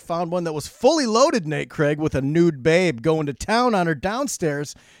car, found one that was fully loaded, Nate Craig, with a nude babe going to town on her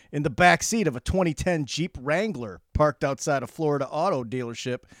downstairs in the back seat of a 2010 Jeep Wrangler parked outside a Florida auto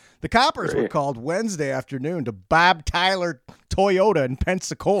dealership. The coppers were called Wednesday afternoon to Bob Tyler Toyota in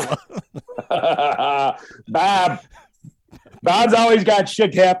Pensacola. Bob's always got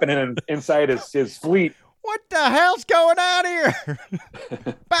shit happening inside his fleet. What the hell's going on here?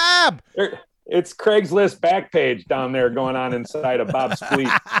 Bob! It's Craigslist Backpage down there going on inside of Bob's fleet.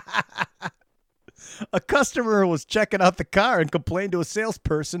 A customer was checking out the car and complained to a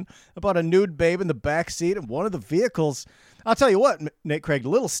salesperson about a nude babe in the back seat of one of the vehicles. I'll tell you what, Nate Craig,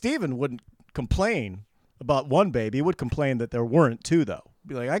 little Steven wouldn't complain about one babe. He would complain that there weren't two, though.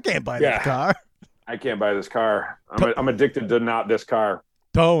 Be like, I can't buy this car. I can't buy this car. I'm addicted to not this car.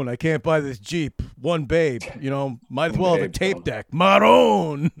 Tone, I can't buy this Jeep. One babe. Might as well have a tape deck.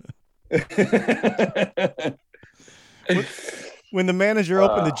 Maroon. When the manager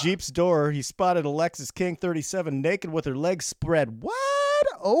opened the Jeep's door, he spotted a Lexus King 37 naked with her legs spread wide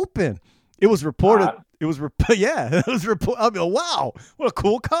open. It was reported. It was yeah. It was reported. I mean, wow, what a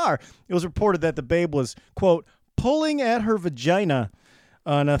cool car! It was reported that the babe was, quote, pulling at her vagina,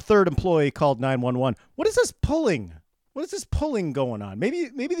 and a third employee called 911. What is this pulling? What is this pulling going on? Maybe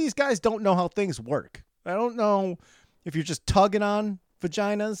these guys don't know how things work. I don't know if you're just tugging on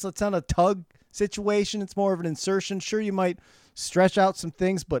vaginas. It's not a tug situation. It's more of an insertion. Sure, you might stretch out some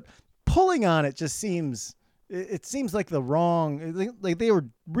things, but pulling on it just seems, it seems like the wrong, like they were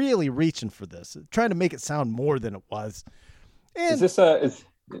really reaching for this, trying to make it sound more than it was. And is this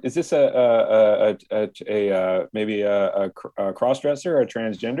maybe a cross-dresser or a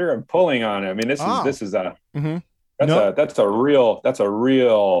transgender? I'm pulling on it. I mean, this is a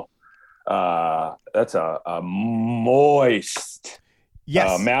moist,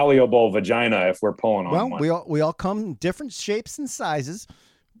 yes, malleable vagina. If we're pulling on one. we all come in different shapes and sizes.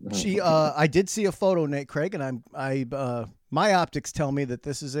 I did see a photo, Nate Craig, and my optics tell me that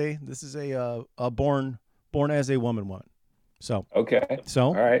this is a born as a woman one. So okay, so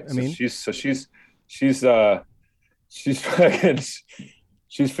all right. I mean, she's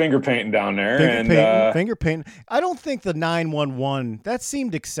finger painting down there, finger painting. I don't think the 911 that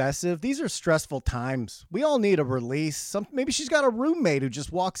seemed excessive. These are stressful times. We all need a release. Maybe she's got a roommate who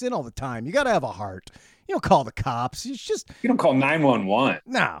just walks in all the time. You got to have a heart. You don't call the cops. You don't call 911.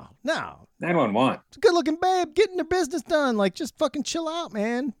 No. 911. It's a good-looking babe getting her business done. Like, just fucking chill out,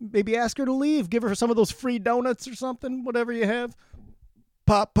 man. Maybe ask her to leave. Give her some of those free donuts or something, whatever you have.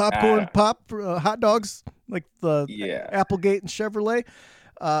 Popcorn, hot dogs, like the Applegate and Chevrolet.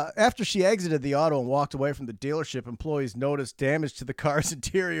 After she exited the auto and walked away from the dealership, employees noticed damage to the car's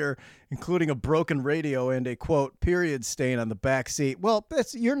interior, including a broken radio and a, quote, period stain on the back seat. Well,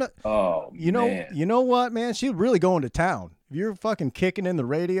 you know what, man? She's really going to town. You're fucking kicking in the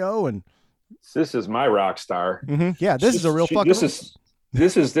radio, and this is my rock star. Mm-hmm. Yeah, this is a real fucking.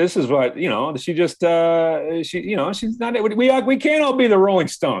 This is what, she just she's not. We can't all be the Rolling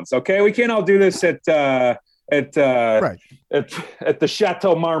Stones, okay? We can't all do this at the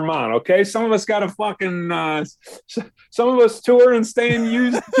Chateau Marmont, okay? Some of us got to fucking some of us tour and stay in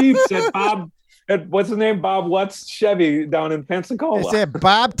used Jeeps at what's his name, Bob Lutz Chevy down in Pensacola. It's at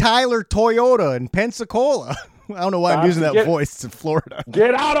Bob Tyler Toyota in Pensacola. I don't know why I'm using that voice in Florida.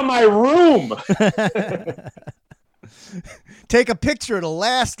 Get out of my room. Take a picture, it'll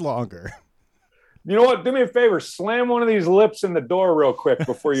last longer. You know what? Do me a favor. Slam one of these lips in the door real quick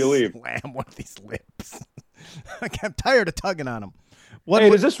before you leave. Slam one of these lips. I'm tired of tugging on them.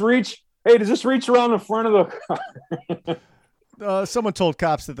 Does this reach around the front of the car? Someone told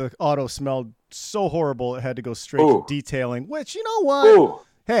cops that the auto smelled so horrible it had to go straight to detailing, which, you know what? Ooh.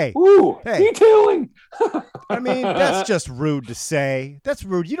 Hey, detailing. I mean, that's just rude to say. That's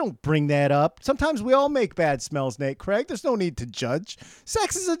rude. You don't bring that up. Sometimes we all make bad smells, Nate Craig. There's no need to judge.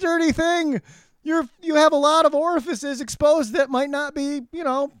 Sex is a dirty thing. You have a lot of orifices exposed that might not be,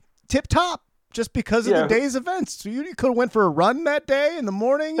 tip top just because of the day's events. So you could have went for a run that day in the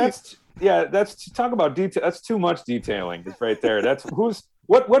morning. That's talk about detail. That's too much detailing. It's right there. That's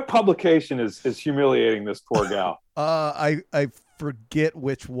what publication is humiliating this poor gal? I forget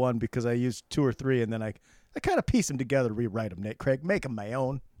which one because I used 2 or 3 and then I kind of piece them together, rewrite them, Nate Craig, make them my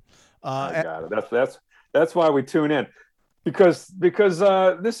own. I got it. That's why we tune in, because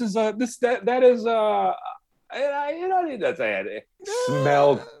this is that is you don't need to say it.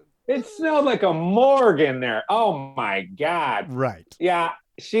 It smelled like a morgue in there. Oh my God. Right. Yeah.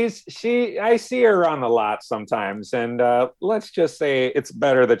 I see her on the lot sometimes, and let's just say it's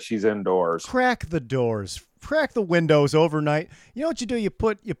better that she's indoors. Crack the doors, crack the windows overnight. You know what you do? You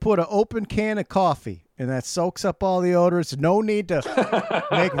put an open can of coffee, and that soaks up all the odors. No need to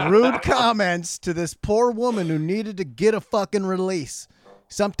make rude comments to this poor woman who needed to get a fucking release.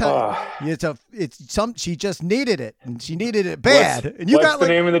 Sometimes she just needed it, and she needed it bad. What's the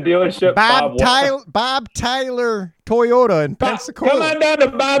name of the dealership? Bob Tyler Toyota in Pensacola. Come on down to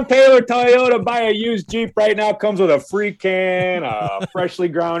Bob Taylor Toyota. Buy a used Jeep right now. Comes with a free can of freshly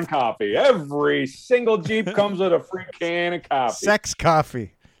ground coffee. Every single Jeep comes with a free can of coffee. Sex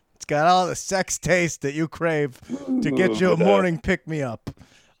coffee. It's got all the sex taste that you crave to get you a morning pick me up.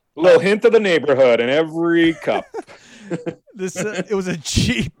 A little hint of the neighborhood in every cup. It was a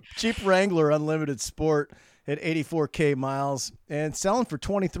Jeep Wrangler Unlimited Sport at 84K miles and selling for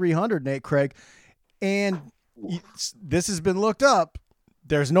 $2,300, Nate Craig. And this has been looked up.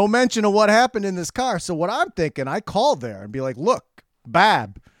 There's no mention of what happened in this car. So what I'm thinking, I call there and be like, look,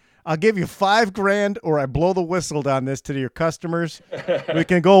 Bab, I'll give you $5,000 or I blow the whistle on this to your customers. We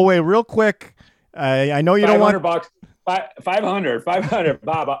can go away real quick. I know you don't want $500. 500,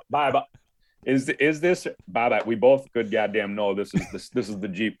 Bob. Is this Bob? We both good goddamn know this is the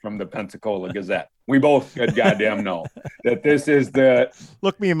Jeep from the Pensacola Gazette. We both good goddamn know that this is the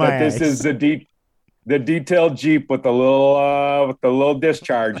look me in my eyes. This is the detailed Jeep with the little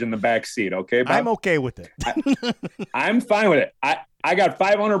discharge in the back seat. Okay, Bob? I'm okay with it. I'm fine with it. I got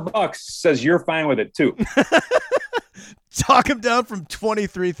 $500. Says you're fine with it too. Talk him down from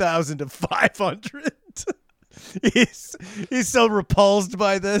 23,000 to 500. He's so repulsed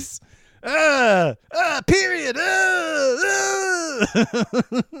by this. Period.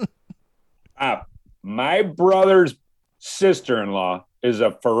 My brother's sister-in-law is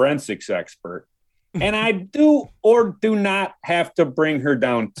a forensics expert, and I do or do not have to bring her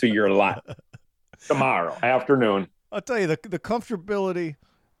down to your lot tomorrow afternoon. I'll tell you, the comfortability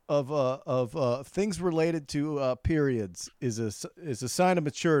of things related to periods is a sign of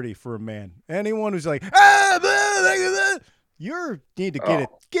maturity for a man. Anyone who's like, you need to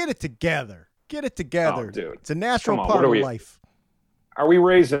get it together. Get it together. Oh, dude. It's a natural part of life. Are we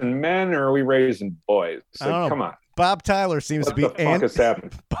raising men or are we raising boys? I don't know. Come on. Bob Tyler seems to be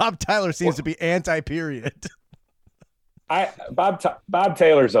Bob Tyler seems to be anti-period. Bob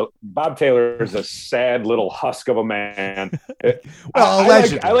Taylor's a sad little husk of a man.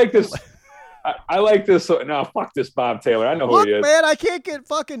 I like this. I like this. No, fuck this Bob Taylor. I know who he is. Man, I can't get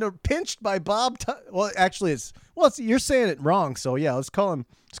fucking pinched by Bob. Well, actually, you're saying it wrong. So yeah, let's call him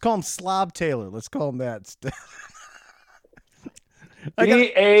Slob Taylor. Let's call him that.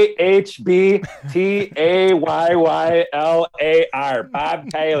 BAHBTAYYLAR. Bob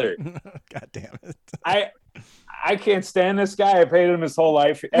Taylor. God damn it. I can't stand this guy. I paid him his whole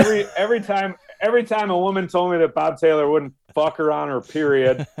life. Every time a woman told me that Bob Taylor wouldn't fuck her on her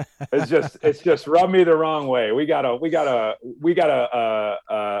period, it's just rubbed me the wrong way. We got a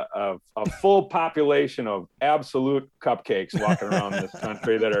full population of absolute cupcakes walking around this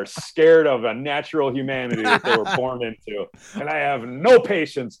country that are scared of a natural humanity that they were born into, and I have no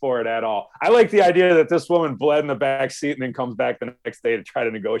patience for it at all. I like the idea that this woman bled in the back seat and then comes back the next day to try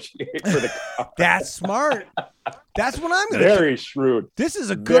to negotiate for the car. That's smart. That's what I'm going to do. Very shrewd. This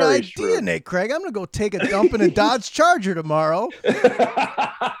is a good idea, shrewd. Nate Craig. I'm going to go take a dump in a Dodge Charger tomorrow. And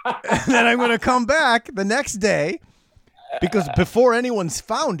then I'm going to come back the next day because before anyone's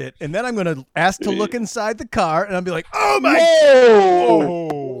found it. And then I'm going to ask to look inside the car and I'll be like, oh my.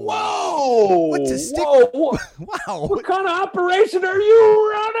 Whoa. What's a stick? Whoa. Wow. What kind of operation are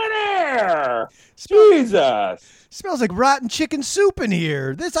you running here? Jesus. Smells like rotten chicken soup in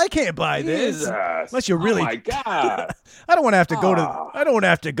here. I can't buy this. Jesus. Unless you really. Oh my God. I don't want to have to go to. I don't want to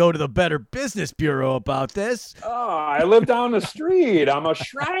have to go to the Better Business Bureau about this. Oh, I live down the street. I'm a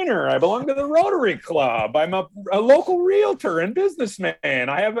Shriner. I belong to the Rotary Club. I'm a local realtor and businessman.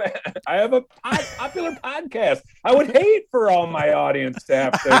 I have a popular podcast. I would hate for all my audience to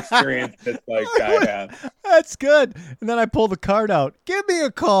have to experience this like I have. That's good. And then I pull the card out. Give me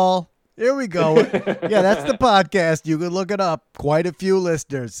a call. Here we go. Yeah, that's the podcast. You can look it up. Quite a few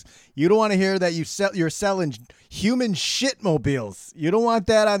listeners. You don't want to hear that you're selling human shitmobiles. You don't want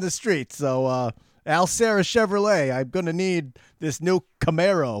that on the street. So, Alcera Chevrolet, I'm going to need this new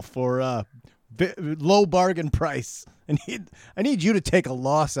Camaro for low bargain price. I need you to take a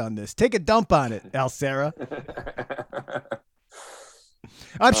loss on this. Take a dump on it, Alcera.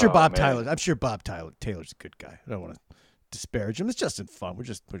 I'm sure Bob Taylor's a good guy. I don't want to disparage him. It's just in fun. We're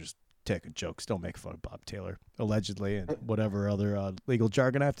just taking jokes. Don't make fun of Bob Taylor, allegedly, and whatever other legal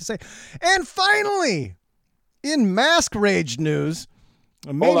jargon I have to say. And finally, in mask rage news,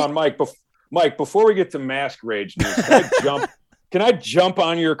 hold on, Mike. Mike, before we get to mask rage news, can I jump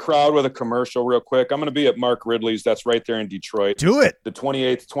on your crowd with a commercial real quick? I'm going to be at Mark Ridley's. That's right there in Detroit. Do it. The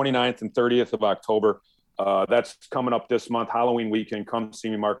 28th, 29th, and 30th of October. That's coming up this month, Halloween weekend. Come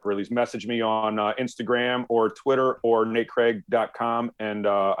see me, Mark Ridley's. Message me on Instagram or Twitter or natecraig.com, and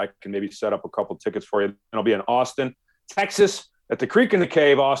I can maybe set up a couple tickets for you. And I'll be in Austin, Texas, at the Creek in the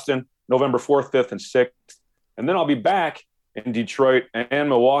Cave, Austin, November 4th, 5th, and 6th. And then I'll be back in Detroit and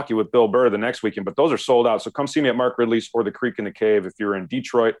Milwaukee with Bill Burr the next weekend. But those are sold out. So come see me at Mark Ridley's or the Creek in the Cave if you're in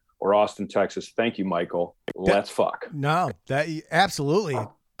Detroit or Austin, Texas. Thank you, Michael. Let's fuck. No, absolutely.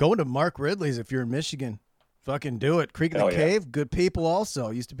 Go to Mark Ridley's if you're in Michigan. Fucking do it. Creek in the Cave, good people also.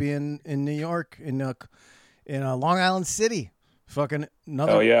 Used to be in New York, in Long Island City. Fucking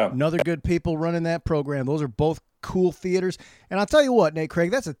another good people running that program. Those are both cool theaters. And I'll tell you what, Nate Craig,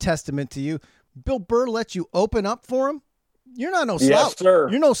 that's a testament to you. Bill Burr let you open up for him. You're not no slouch. Yes, sir.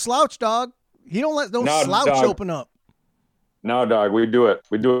 You're no slouch, dog. He don't let no slouch dog. Open up. No, dog. We do it.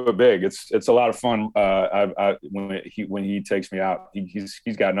 We do it big. It's a lot of fun. When he takes me out,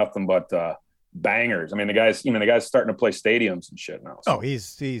 he's got nothing but bangers. I mean, the guy's starting to play stadiums and shit now. Oh, So.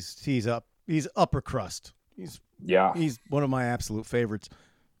 he's up. He's upper crust. He's one of my absolute favorites.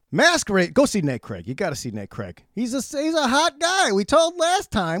 Masquerade. Go see Nate Craig. You got to see Nate Craig. He's a hot guy. We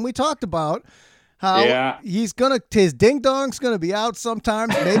talked about how his ding dong's gonna be out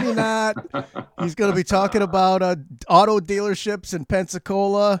sometimes, maybe not. He's gonna be talking about auto dealerships in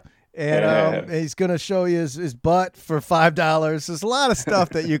Pensacola, and he's gonna show you his butt for $5. There's a lot of stuff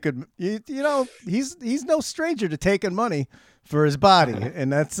that you could, he's no stranger to taking money for his body,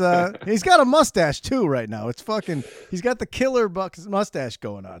 and that's he's got a mustache too right now. It's fucking, he's got the killer mustache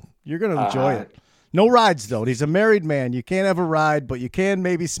going on. You're gonna enjoy it. No rides though. He's a married man. You can't have a ride, but you can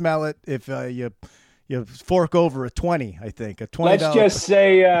maybe smell it if you fork over a 20. I think a $20.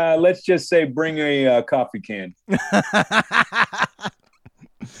 Let's just say bring a coffee can.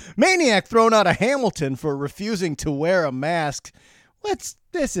 Maniac thrown out of Hamilton for refusing to wear a mask.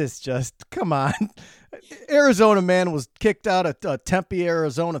 This is just, come on. Arizona man was kicked out of a Tempe,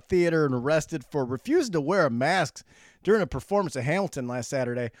 Arizona theater and arrested for refusing to wear a mask during a performance at Hamilton last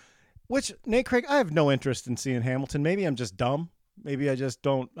Saturday. Which, Nate Craig, I have no interest in seeing Hamilton. Maybe I'm just dumb. Maybe I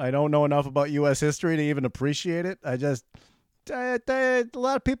don't know enough about U.S. history to even appreciate it. A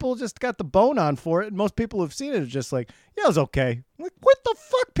lot of people just got the bone on for it, and most people who've seen it are just like, yeah, it was okay. Like, what the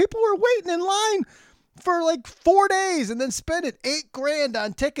fuck? People were waiting in line for like 4 days and then spending $8,000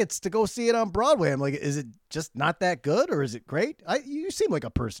 on tickets to go see it on Broadway. I'm like, is it just not that good, or is it great? You seem like a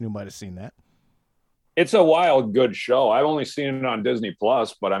person who might have seen that. It's a wild good show. I've only seen it on Disney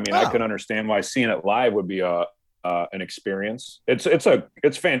Plus, but I mean, I can understand why seeing it live would be an experience. It's a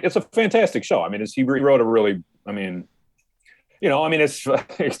fantastic show. I mean, he wrote a really, I mean,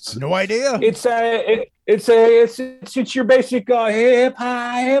 it's no idea. It's your basic hip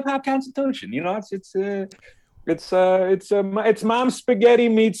hop constitution. It's Mom Spaghetti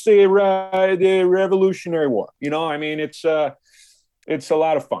meets the Revolutionary War. I mean, it's a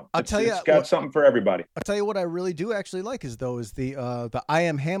lot of fun. It's got something for everybody. I'll tell you what I really do actually like is the I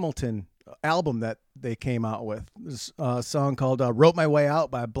Am Hamilton album that they came out with. This song called Wrote My Way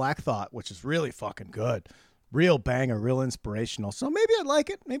Out by Black Thought, which is really fucking good. Real banger, real inspirational. So maybe I'd like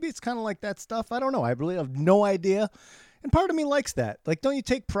it. Maybe it's kind of like that stuff. I don't know. I really have no idea. And part of me likes that. Like, don't you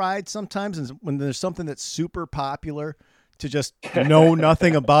take pride sometimes when there's something that's super popular to just know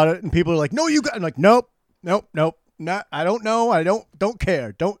nothing about it? And people are like, no, you got, I'm like, nope. Not, I don't know. I don't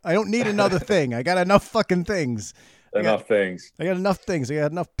care. I don't need another thing. I got enough fucking things. I got enough things. I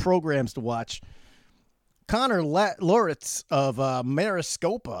got enough programs to watch. Connor Loritz of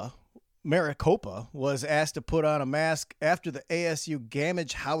Maricopa was asked to put on a mask after the ASU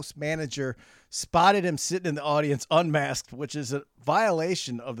Gamage House manager spotted him sitting in the audience unmasked, which is a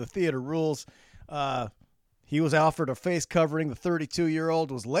violation of the theater rules. He was offered a face covering. The 32-year-old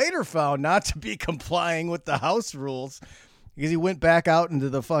was later found not to be complying with the house rules because he went back out into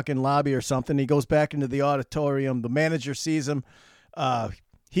the fucking lobby or something. He goes back into the auditorium. The manager sees him.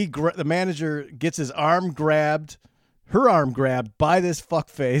 The manager gets her arm grabbed by this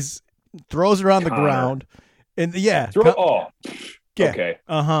fuckface, throws her on the ground, and okay.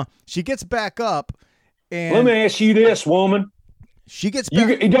 She gets back up, and let me ask you this, woman. She gets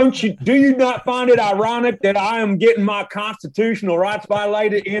back. Do you not find it ironic that I am getting my constitutional rights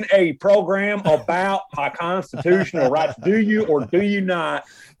violated in a program about my constitutional rights? Do you or do you not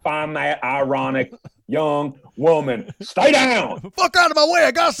find that ironic, young woman? Stay down. Fuck out of my way.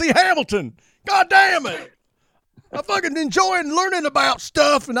 I gotta see Hamilton. God damn it. I fucking enjoying learning about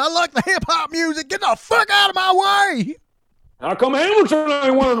stuff, and I like the hip hop music. Get the fuck out of my way. How come Hamilton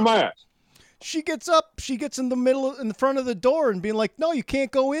ain't wearing a mask? She gets up, she gets in the front of the door and being like, no, you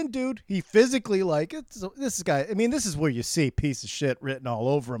can't go in, dude. He physically this guy, I mean, this is where you see piece of shit written all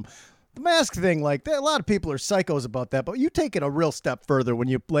over him. The mask thing, like that, a lot of people are psychos about that, but you take it a real step further when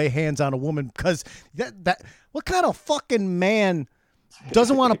you lay hands on a woman, because that what kind of fucking man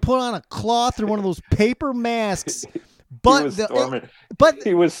doesn't want to put on a cloth or one of those paper masks? But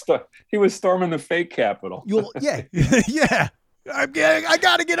he was storming the fake Capitol. Yeah. I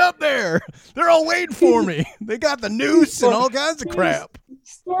got to get up there. They're all waiting for me. They got the noose and all kinds of crap.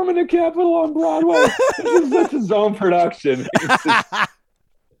 Storming the Capitol on Broadway. This is such his own production.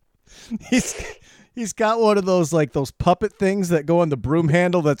 He's got one of those those puppet things that go on the broom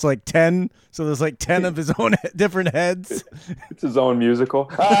handle that's like 10. So there's like 10 of his own different heads. It's his own musical.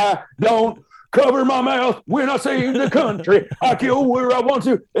 I don't cover my mouth when I sing the country. I kill where I want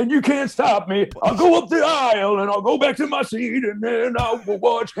to, and you can't stop me. I'll go up the aisle, and I'll go back to my seat, and then I will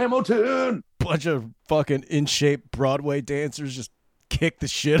watch Hamilton. Bunch of fucking in-shape Broadway dancers just kick the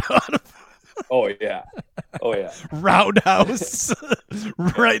shit out of him. Oh yeah. Oh yeah. Roundhouse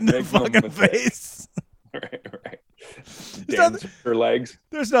right in the Make no fucking mistake. face. Right. not- Dams her legs.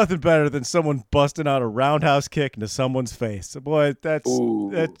 There's nothing better than someone busting out a roundhouse kick into someone's face. Boy, Ooh.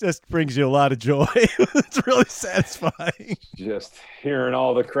 that just brings you a lot of joy. It's really satisfying. Just hearing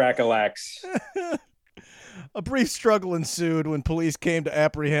all the crack-a-lacks. A brief struggle ensued when police came to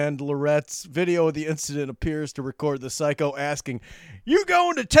apprehend Loretz. Video of the incident appears to record the psycho asking, "You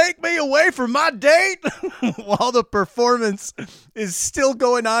going to take me away from my date?" while the performance is still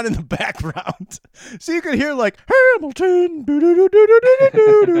going on in the background. So you can hear like, Hamilton,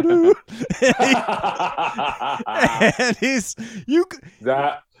 doo-doo-doo-doo-doo-doo-doo-doo. And he's,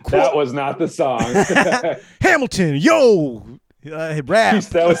 That was not the song. Hamilton, yo, rap.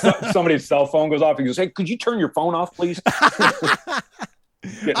 That was somebody's cell phone goes off. He goes, "Hey, could you turn your phone off, please?"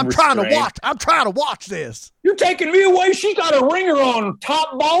 I'm trying to watch this. You're taking me away. She's got a ringer on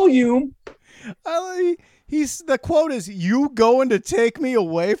top volume. The quote is, "You going to take me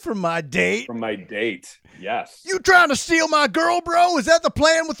away from my date?" From my date. Yes. You trying to steal my girl, bro? Is that the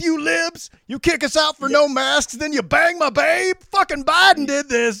plan with you libs? You kick us out for no masks, then you bang my babe? Fucking Biden did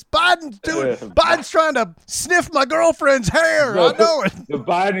this. Biden's trying to sniff my girlfriend's hair. I know it. The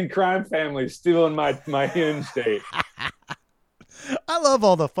Biden crime family stealing my end state. I love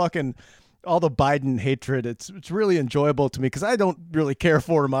all the Biden hatred. It's really enjoyable to me because I don't really care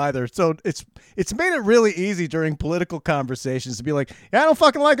for him either. So it's made it really easy during political conversations to be like, yeah, I don't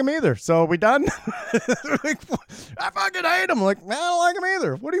fucking like him either. So are we done? Like, I fucking hate him. Like, I don't like him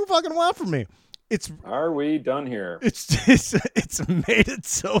either. What do you fucking want from me? Are we done here? It's made it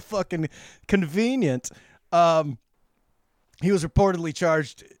so fucking convenient. He was reportedly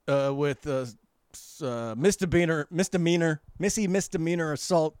charged with misdemeanor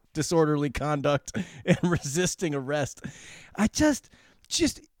assault, disorderly conduct, and resisting arrest. I just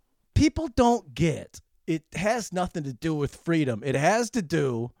people don't get it. Has nothing to do with freedom. It has to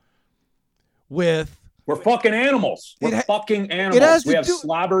do with we're fucking animals. We're fucking animals. We have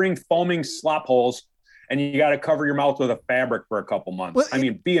slobbering, foaming slop holes, and you got to cover your mouth with a fabric for a couple months. Well, I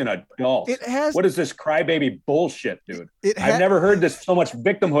mean, be an adult. What is this crybaby bullshit, dude? I've never heard this so much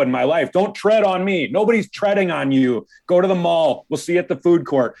victimhood in my life. Don't tread on me. Nobody's treading on you. Go to the mall. We'll see you at the food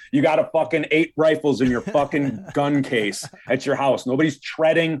court. You got a fucking 8 rifles in your fucking gun case at your house. Nobody's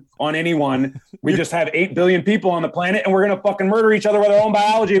treading on anyone. We just have 8 billion people on the planet, and we're going to fucking murder each other with our own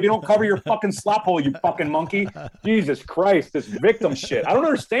biology if you don't cover your fucking slop hole, you fucking monkey. Jesus Christ, this victim shit. I don't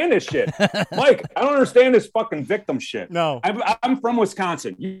understand this shit. Mike, I don't understand this fucking victim shit. No. I'm from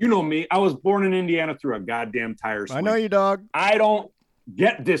Wisconsin. You know me. I was born in Indiana through a goddamn tire swing. I know you, dog. I don't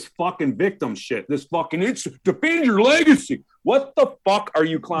get this fucking victim shit. This fucking, it's defend your legacy. What the fuck are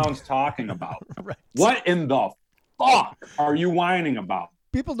you clowns talking about? Right. What in the fuck are you whining about?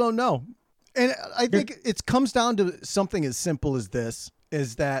 People don't know. And I think it comes down to something as simple as this,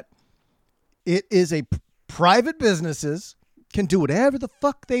 is that it is private businesses can do whatever the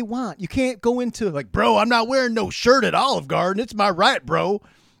fuck they want. You can't go into like, bro, I'm not wearing no shirt at Olive Garden. It's my right, bro.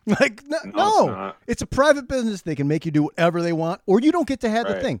 Like, no. It's a private business. They can make you do whatever they want, or you don't get to have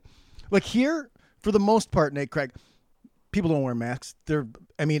the thing. Like here, for the most part, Nate Craig, people don't wear masks.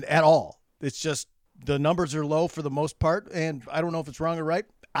 At all. It's just the numbers are low for the most part, and I don't know if it's wrong or right.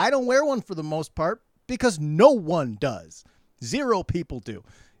 I don't wear one for the most part because no one does. 0 people do.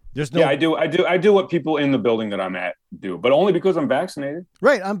 There's no. Yeah, I do what people in the building that I'm at do, but only because I'm vaccinated.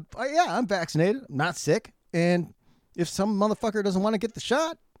 Right. I'm vaccinated. I'm not sick. And if some motherfucker doesn't want to get the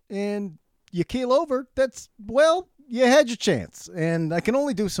shot and you keel over, you had your chance. And I can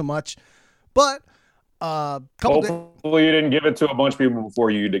only do so much. But hopefully you didn't give it to a bunch of people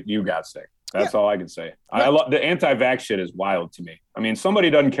before you got sick. That's all I can say. I love the anti-vax shit is wild to me. I mean, somebody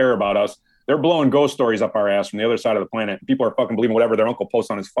doesn't care about us. They're blowing ghost stories up our ass from the other side of the planet. People are fucking believing whatever their uncle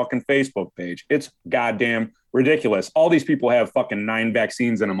posts on his fucking Facebook page. It's goddamn ridiculous. All these people have fucking 9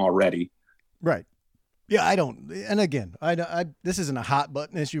 vaccines in them already. Right. Yeah, I don't. And again, this isn't a hot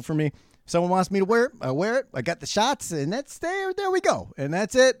button issue for me. If someone wants me to wear it, I wear it. I got the shots, and that's there we go. And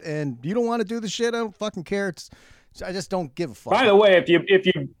that's it. And you don't want to do the shit, I don't fucking care. I just don't give a fuck. By the way,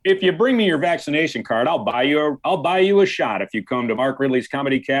 if you bring me your vaccination card, I'll buy you a shot if you come to Mark Ridley's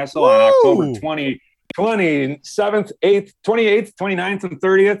Comedy Castle on October 27th, 8th, 28th, 29th, and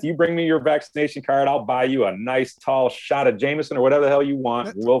 30th. You bring me your vaccination card, I'll buy you a nice tall shot of Jameson or whatever the hell you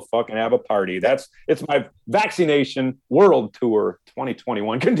want. We'll fucking have a party. It's my vaccination world tour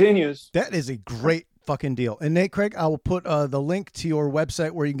 2021 continues. That is a great fucking deal. And Nate Craig, I will put the link to your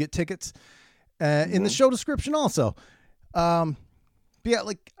website where you can get tickets in the show description also. But yeah,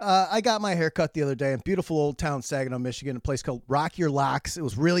 like I got my hair cut the other day in beautiful old town Saginaw, Michigan, a place called Rock Your Locks. It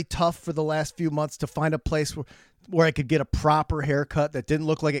was really tough for the last few months to find a place where I could get a proper haircut that didn't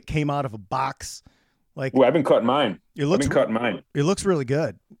look like it came out of a box. Like, I've been cutting mine. It looks really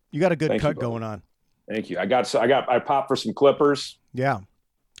good. You got a good cut going on. Thank you. I popped for some clippers. Yeah.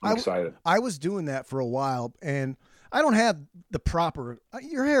 I'm excited. I was doing that for a while, and I don't have the proper.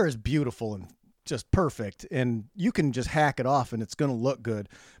 Your hair is beautiful and just perfect, and you can just hack it off, and it's going to look good.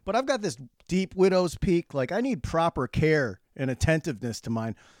 But I've got this deep widow's peak. Like, I need proper care and attentiveness to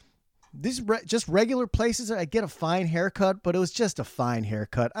mine. These just regular places, I get a fine haircut, but it was just a fine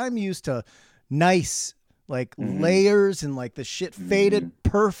haircut. I'm used to nice, like layers and like the shit faded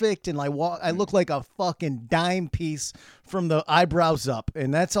perfect, and I look like a fucking dime piece from the eyebrows up,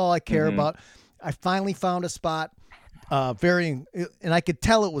 and that's all I care about. I finally found a spot, and I could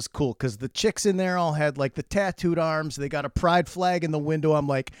tell it was cool because the chicks in there all had like the tattooed arms. They got a pride flag in the window. I'm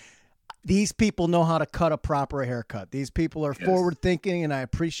like, these people know how to cut a proper haircut. These people are forward thinking, and I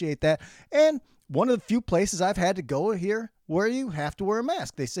appreciate that. And one of the few places I've had to go here where you have to wear a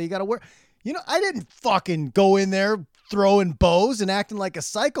mask. They say you got to wear. You know, I didn't fucking go in there throwing bows and acting like a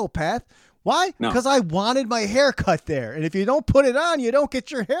psychopath. Why? Because I wanted my hair cut there. And if you don't put it on, you don't get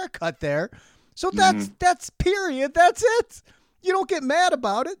your hair cut there. So that's period. That's it. You don't get mad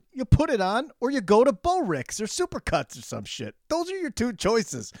about it. You put it on, or you go to Bo Ricks or Supercuts or some shit. Those are your two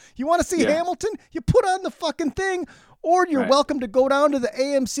choices. You want to see Hamilton? You put on the fucking thing, or you're welcome to go down to the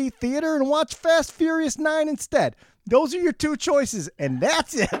AMC theater and watch Fast Furious 9 instead. Those are your two choices, and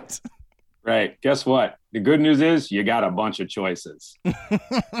that's it. Right. Guess what? The good news is you got a bunch of choices.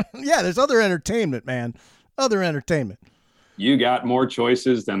 Yeah, there's other entertainment, man. Other entertainment. You got more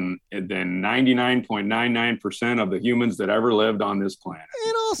choices than 99.99% of the humans that ever lived on this planet.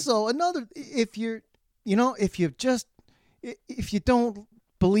 And also if you don't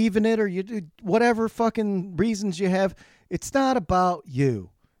believe in it, or you do whatever fucking reasons you have, it's not about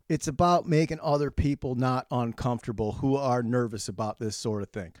you. It's about making other people not uncomfortable who are nervous about this sort of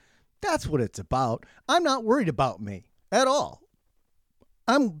thing. That's what it's about. I'm not worried about me at all.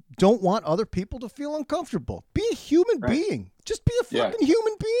 I don't want other people to feel uncomfortable. Be a human being. Just be a fucking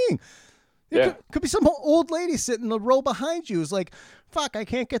human being. It could be some old lady sitting in the row behind you who's like, fuck, I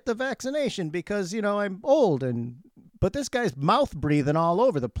can't get the vaccination because, I'm old. But this guy's mouth breathing all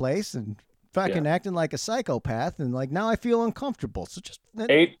over the place and fucking acting like a psychopath. And like, now I feel uncomfortable. So just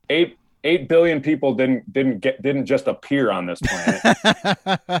 8 billion people didn't just appear on this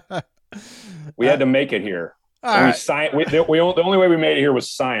planet. We had to make it here. The only way we made it here was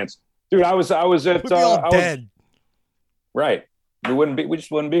science, dude. I was at. We'd be all dead. Right. We just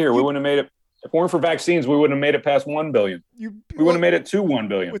wouldn't be here. We wouldn't have made it. If it weren't for vaccines, we wouldn't have made it past 1 billion. We wouldn't have made it to 1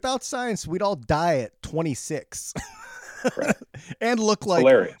 billion. Without science, we'd all die at 26. Right. And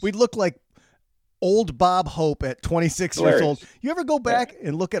we'd look like old Bob Hope at 26 years old. You ever go back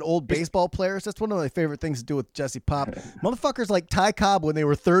and look at old baseball players? That's one of my favorite things to do with Jesse Pop. Motherfuckers like Ty Cobb, when they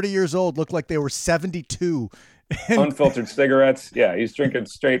were 30 years old, looked like they were 72. Unfiltered cigarettes. Yeah, he's drinking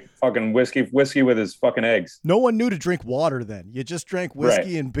straight fucking whiskey with his fucking eggs. No one knew to drink water then. You just drank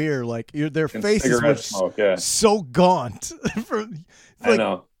whiskey and beer. Like their faces were so gaunt. I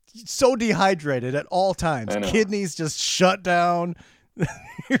know. So dehydrated at all times. Kidneys just shut down.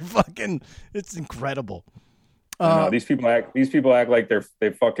 You're fucking. It's incredible. These people act like their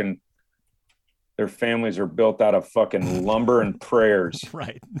families are built out of fucking lumber and prayers.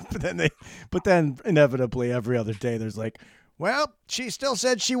 Right. But then inevitably every other day there's like, well, she still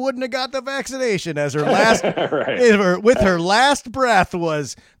said she wouldn't have got the vaccination as her last with her last breath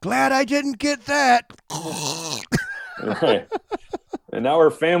was, glad I didn't get that. Right. And now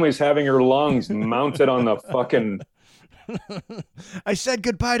her family's having her lungs mounted on the fucking. I said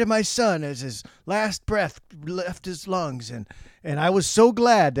goodbye to my son as his last breath left his lungs, and I was so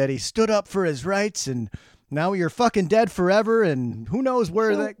glad that he stood up for his rights, and now you're fucking dead forever, and who knows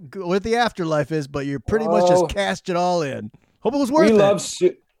where the afterlife is, but you're pretty much just cast it all in. Hope it was worth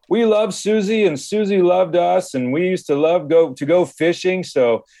it. We love Susie, and Susie loved us, and we used to go fishing,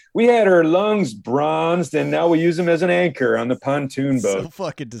 so we had her lungs bronzed, and now we use them as an anchor on the pontoon boat. So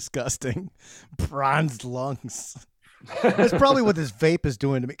fucking disgusting. Bronzed lungs. That's probably what this vape is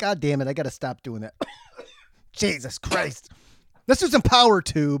doing to me. God damn it, I got to stop doing that. Jesus Christ. Let's do some power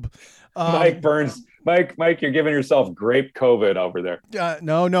tube. Mike Burns. Mike, you're giving yourself grape COVID over there.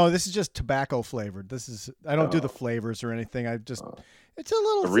 No, this is just tobacco flavored. I don't do the flavors or anything. It's a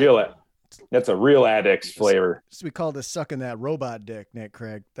little that's a real addict's flavor. So we call this sucking that robot dick, Nick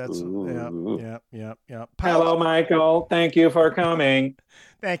Craig. That's yeah. Hello, Michael. Thank you for coming.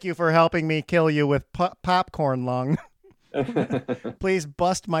 Thank you for helping me kill you with popcorn lung. Please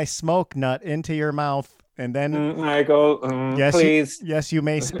bust my smoke nut into your mouth, and then Michael, yes, please. Yes, you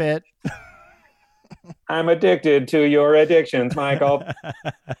may spit. I'm addicted to your addictions, Michael.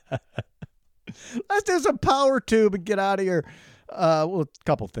 Let's do some power tube and get out of here. Well, a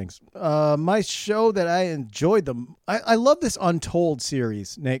couple things. My show that I enjoyed I love this Untold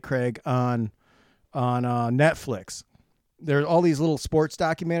series, Nate Craig, on Netflix. There's all these little sports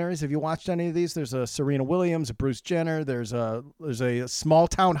documentaries. Have you watched any of these? There's a Serena Williams, a Bruce Jenner. There's a small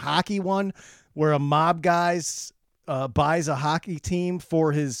town hockey one where a mob guys buys a hockey team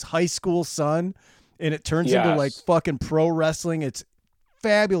for his high school son, and it turns into like fucking pro wrestling. It's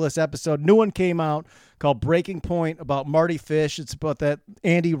fabulous episode. New one came out called Breaking Point about Marty Fish. It's about that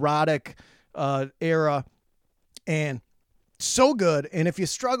Andy Roddick era, and so good. And if you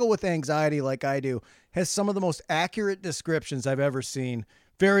struggle with anxiety like I do, has some of the most accurate descriptions I've ever seen.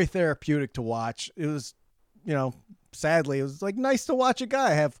 Very therapeutic to watch. It was, sadly, it was like nice to watch a guy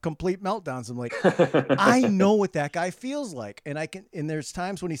have complete meltdowns. I'm like, I know what that guy feels like. And there's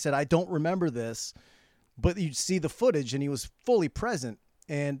times when he said, I don't remember this, but you see the footage and he was fully present.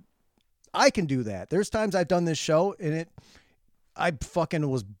 And I can do that. There's times I've done this show and I fucking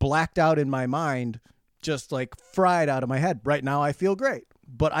was blacked out in my mind, just like fried out of my head. Right now I feel great,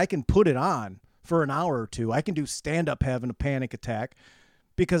 but I can put it on for an hour or two. I can do stand-up having a panic attack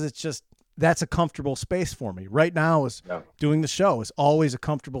because that's a comfortable space for me. Right now doing the show is always a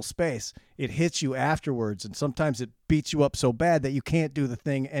comfortable space. It hits you afterwards, and sometimes it beats you up so bad that you can't do the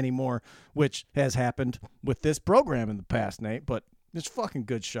thing anymore, which has happened with this program in the past, Nate. But it's a fucking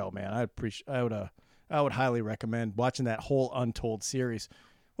good show, man. I would highly recommend watching that whole Untold series.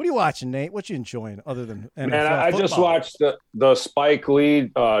 What are you watching, Nate? What you enjoying other than NFL Man, I football? just watched the Spike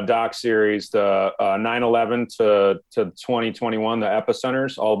Lee doc series, the 9/11 to 2021, the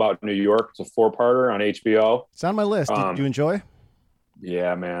Epicenters, all about New York. It's a 4-parter on HBO. It's on my list. Did you enjoy?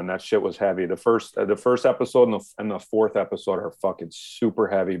 Yeah, man, that shit was heavy. The first episode and the fourth episode are fucking super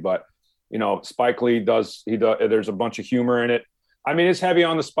heavy. But Spike Lee does. There's a bunch of humor in it. I mean, it's heavy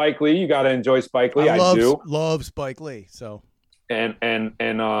on the Spike Lee. You got to enjoy Spike Lee. I do love Spike Lee. So. And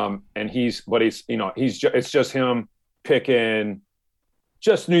it's just him picking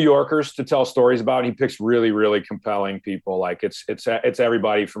just New Yorkers to tell stories about. He picks really, really compelling people. Like it's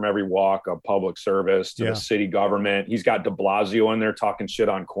everybody from every walk of public service to the city government. He's got De Blasio in there talking shit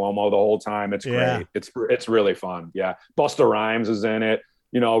on Cuomo the whole time. It's great. It's really fun. Yeah. Busta Rhymes is in it.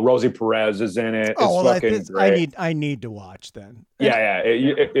 Rosie Perez is in it. It's great. I need to watch then. Yeah.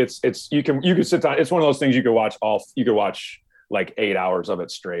 It's you can sit down. It's one of those things you could watch like 8 hours of it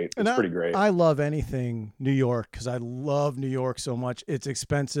straight. It's pretty great. I love anything New York because I love New York so much. It's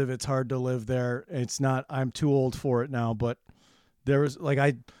expensive. It's hard to live there. I'm too old for it now, but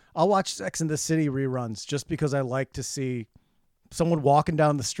I'll watch Sex and the City reruns just because I like to see someone walking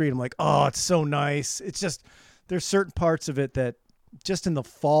down the street. I'm like, oh, it's so nice. It's just, there's certain parts of it that just in the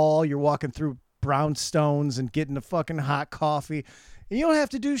fall, you're walking through brownstones and getting a fucking hot coffee and you don't have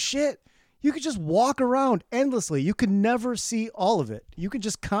to do shit. You could just walk around endlessly. You could never see all of it. You could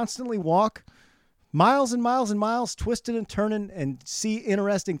just constantly walk miles and miles and miles, twisting and turning, and see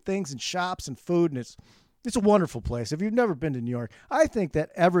interesting things and shops and food. And it's a wonderful place. If you've never been to New York, I think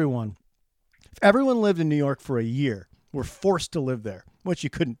that if everyone lived in New York for a year, were forced to live there, which you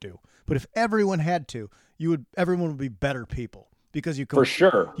couldn't do. But if everyone had to, everyone would be better people because for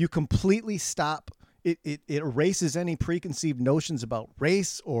sure you completely stop. It erases any preconceived notions about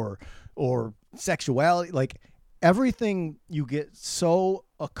race or sexuality. Like everything you get so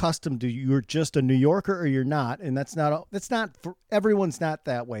accustomed to, you're just a New Yorker or you're not. And that's not for everyone's not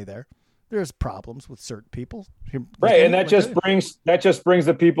that way there. There's problems with certain people. Right. And that just brings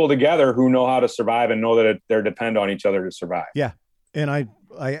the people together who know how to survive and know that they're depend on each other to survive. Yeah. And I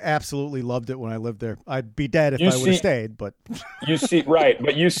absolutely loved it when I lived there. I'd be dead if I would have stayed, but you see, right.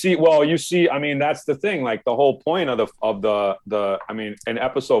 But you see, I mean, that's the thing, like the whole point of the, I mean, in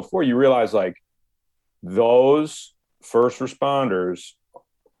episode 4, you realize like those first responders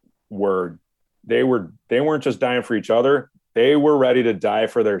they weren't just dying for each other. They were ready to die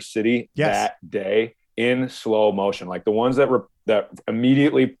for their city that day in slow motion. Like the ones that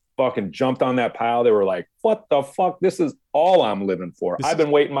immediately fucking jumped on that pile. They were like, what the fuck? This is all I'm living for. I've been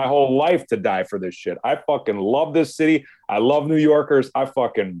waiting my whole life to die for this shit. I fucking love this city. I love New Yorkers. I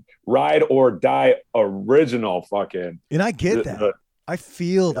fucking ride or die original fucking. And I get that. I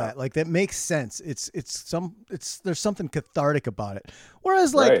feel that. Like that makes sense. There's something cathartic about it.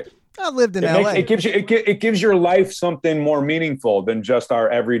 Whereas like I lived in LA. It gives your life something more meaningful than just our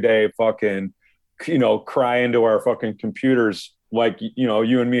everyday fucking, cry into our fucking computers like, you know,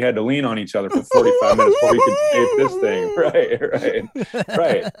 you and me had to lean on each other for 45 minutes before we could tape this thing.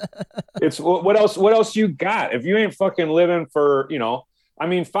 Right. It's what else you got? If you ain't fucking living for, you know, I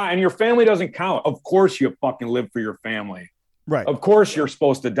mean, fine. And your family doesn't count. Of course you fucking live for your family. Right. Of course you're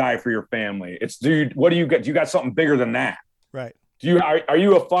supposed to die for your family. It's, dude, what do you get? You got something bigger than that. Right. Are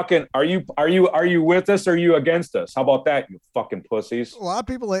you with us or are you against us? How about that, you fucking pussies? A lot of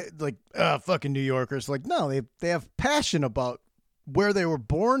people like fucking New Yorkers. Like, no, they have passion about where they were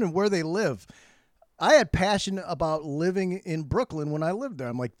born and where they live. I had passion about living in Brooklyn when I lived there.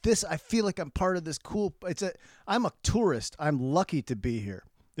 I'm like, I feel like I'm part of this cool. I'm a tourist. I'm lucky to be here.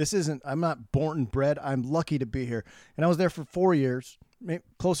 I'm not born and bred. I'm lucky to be here. And I was there for 4 years, maybe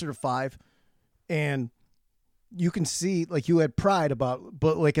closer to 5. And you can see, like, you had pride about,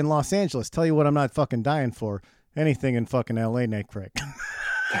 but like in Los Angeles, tell you what, I'm not fucking dying for anything in fucking LA, Nate Craig.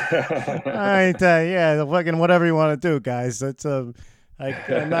 I ain't the fucking whatever you want to do, guys. That's I'm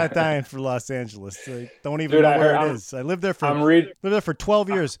not dying for Los Angeles. I don't even know where it is. I lived there for 12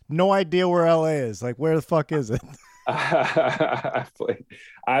 years. No idea where LA is. Like, where the fuck is it? I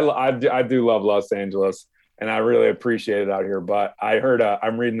do love Los Angeles, and I really appreciate it out here. But I heard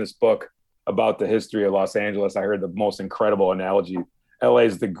I'm reading this book about the history of Los Angeles. I heard the most incredible analogy. LA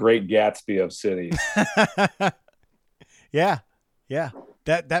is the Great Gatsby of cities. Yeah.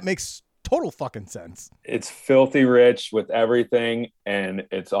 That makes total fucking sense. It's filthy rich with everything, and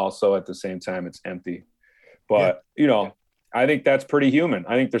it's also at the same time it's empty. But you know, I think that's pretty human.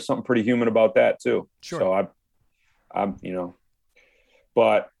 I think there's something pretty human about that too. Sure. So I'm you know,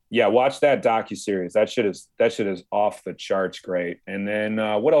 but yeah, watch that docuseries. That shit is off the charts great. And then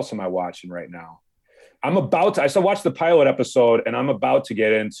what else am I watching right now? I still watched the pilot episode, and I'm about to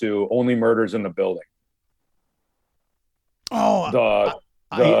get into Only Murders in the Building. Oh,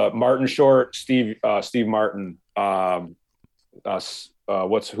 the Martin Short, Steve Martin, Selena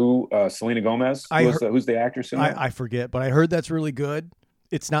Gomez? Who's the actress in that? I forget, but I heard that's really good.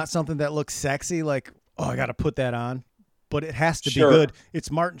 It's not something that looks sexy, like, oh, I got to put that on. But it has to be good. It's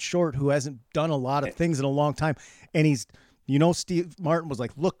Martin Short, who hasn't done a lot of things in a long time. And Steve Martin was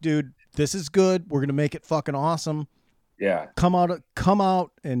like, look, dude, this is good. We're going to make it fucking awesome. Yeah. Come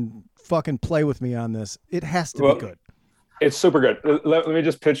out and fucking play with me on this. It has to be good. It's super good. Let me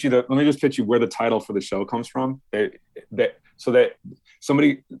just pitch you where the title for the show comes from.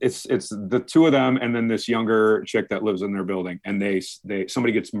 Somebody, it's the two of them and then this younger chick that lives in their building, and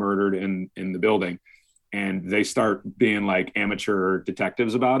somebody gets murdered in the building, and they start being like amateur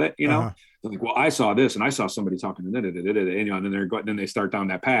detectives about it. You know, They're like, well, I saw this and I saw somebody talking to and then they start down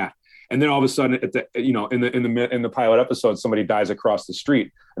that path. And then all of a sudden, in the pilot episode, somebody dies across the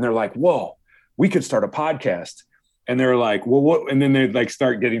street, and they're like, whoa, we could start a podcast. And they're like, well, what? And then they like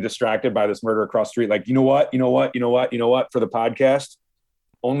start getting distracted by this murder across the street. Like, you know what? For the podcast,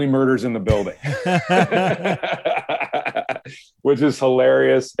 Only Murders in the Building, which is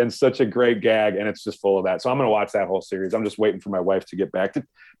hilarious and such a great gag. And it's just full of that. So I'm going to watch that whole series. I'm just waiting for my wife to get back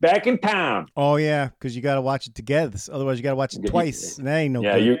in town. Oh yeah. Cause you got to watch it together. Otherwise you got to watch it twice. And that ain't no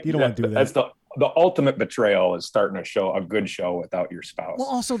good. You don't want to do that. That's the ultimate betrayal, is starting a good show without your spouse. Well,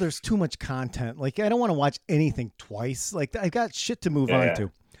 also there's too much content. Like, I don't want to watch anything twice. Like, I got shit to move on to.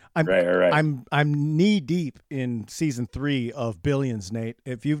 Right. I'm knee deep in season 3 of Billions, Nate.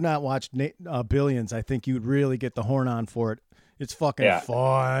 If you've not watched Billions, I think you'd really get the horn on for it. It's fucking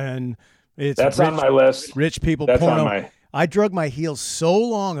fun. That's on my list. Rich people porno. I drug my heels so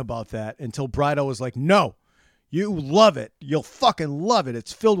long about that until Brido was like, no, you love it. You'll fucking love it.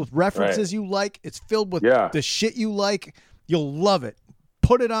 It's filled with references you like. It's filled with the shit you like. You'll love it.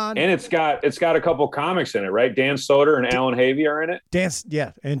 Put it on. And it's got a couple comics in it, right? Dan Soder and Alan Havey are in it.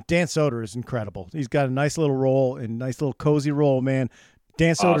 And Dan Soder is incredible. He's got a nice little role and nice little cozy role, man.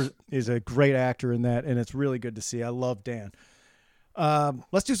 Dan Soder is a great actor in that, and it's really good to see. I love Dan.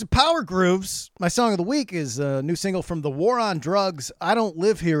 Let's do some power grooves. My song of the week is a new single from The War on Drugs, I Don't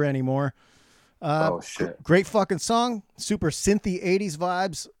Live Here Anymore. Shit. Great fucking song. Super synthy 80s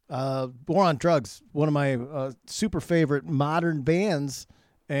vibes. War on Drugs, one of my super favorite modern bands,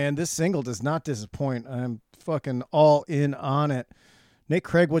 and this single does not disappoint. I'm fucking all in on it. Nate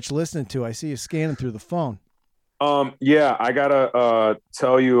Craig, what you listening to? I see you scanning through the phone. Yeah, I gotta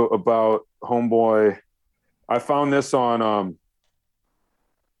tell you about Homeboy. I found this on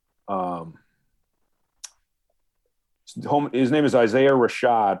his name is Isaiah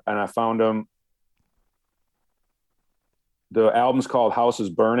Rashad, and I found him. The album's called House is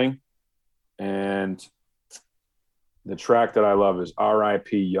Burning, and the track that I love is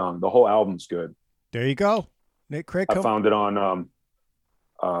R.I.P. Young. The whole album's good. There you go. Nate Craig. I found it on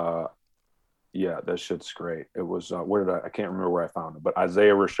Yeah, that shit's great. It was I can't remember where I found it, but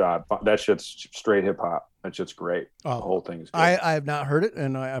Isaiah Rashad. That shit's straight hip hop. That shit's great. Oh, the whole thing is good. I have not heard it,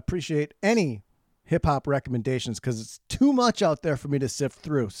 and I appreciate any hip hop recommendations because it's too much out there for me to sift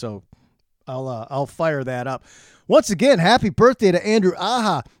through. So I'll fire that up. Once again, happy birthday to Andrew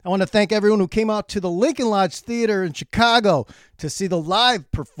Aja. I want to thank everyone who came out to the Lincoln Lodge Theater in Chicago to see the live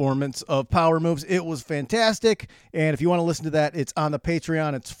performance of Power Moves. It was fantastic. And if you want to listen to that, it's on the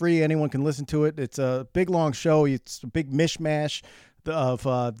Patreon. It's free. Anyone can listen to it. It's a big, long show. It's a big mishmash of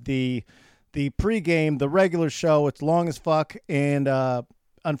the pregame, the regular show. It's long as fuck. And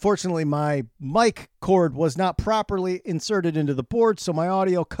unfortunately, my mic cord was not properly inserted into the board, so my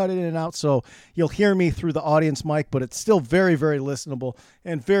audio cut in and out. So you'll hear me through the audience mic, but it's still very, very listenable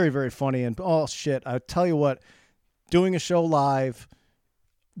and very, very funny. And oh shit, I tell you what, doing a show live,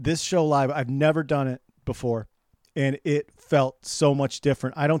 this show live, I've never done it before, and it felt so much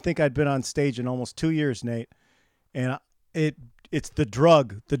different. I don't think I'd been on stage in almost 2 years, Nate, and it's the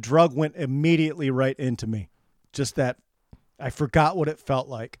drug. The drug went immediately right into me. Just that. I forgot what it felt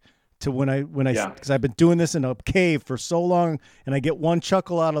like to when I because I've been doing this in a cave for so long, and I get one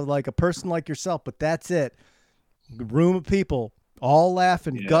chuckle out of like a person like yourself, but that's it. Room of people all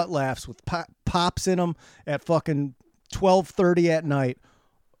laughing, gut laughs with pops in them at fucking 12:30 at night.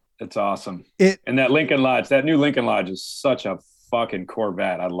 It's awesome. And that Lincoln Lodge, that new Lincoln Lodge is such a fucking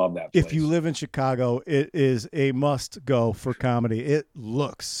Corvette. I love that place. If you live in Chicago, it is a must go for comedy. It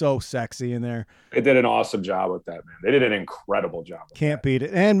looks so sexy in there. They did an awesome job with that, man. They did an incredible job. Can't beat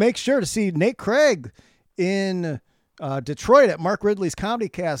it. And make sure to see Nate Craig in Detroit at Mark Ridley's Comedy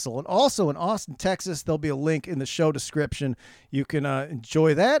Castle, and also in Austin, Texas. There'll be a link in the show description. You can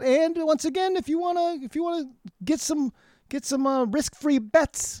enjoy that. And once again, if you wanna get some risk-free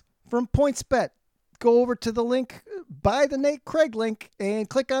bets from PointsBet, go over to the link, buy the Nate Craig link, and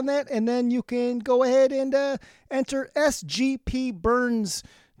click on that, and then you can go ahead and enter SGP Burns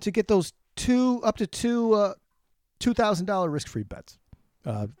to get those up to two $2,000 risk-free bets.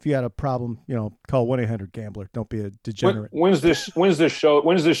 If you had a problem, call 1-800-GAMBLER. Don't be a degenerate. When's this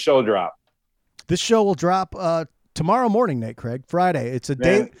show drop? This show will drop tomorrow morning, Nate Craig, Friday. It's a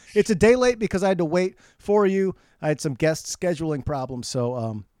day late because I had to wait for you. I had some guest scheduling problems,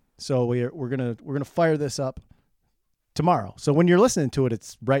 so we're gonna fire this up tomorrow. So when you're listening to it,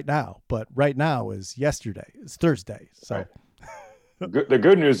 it's right now. But right now is yesterday. It's Thursday. So right. The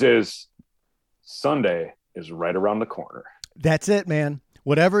good news is Sunday is right around the corner. That's it, man.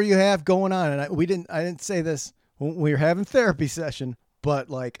 Whatever you have going on, and I didn't say this when we were having therapy session, but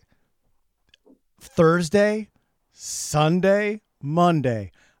like Thursday, Sunday,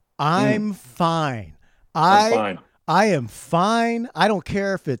 Monday, I'm fine. I am fine. I don't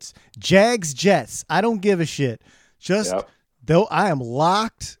care if it's Jags, Jets. I don't give a shit. Though I am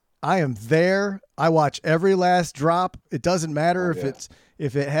locked, I am there. I watch every last drop. It doesn't matter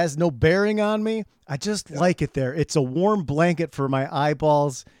if it has no bearing on me. I just like it there. It's a warm blanket for my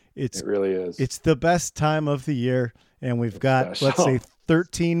eyeballs. It really is. It's the best time of the year, and we've got let's say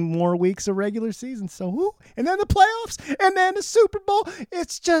 13 more weeks of regular season. So, and then the playoffs, and then the Super Bowl.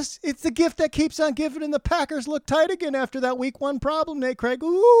 It's the gift that keeps on giving, and the Packers look tight again after that week 1 problem, Nate Craig.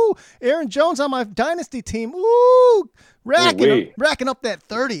 Ooh, Aaron Jones on my dynasty team. Ooh, racking up that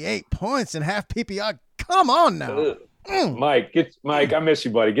 38 points in half PPR. Come on now. Mike, I miss you,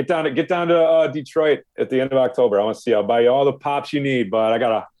 buddy. Get down to Detroit at the end of October. I want to see. I'll buy you all the pops you need, but I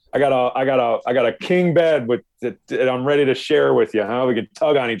got a king bed that I'm ready to share with you. We can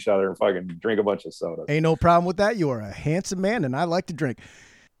tug on each other and fucking drink a bunch of soda. Ain't no problem with that. You are a handsome man, and I like to drink.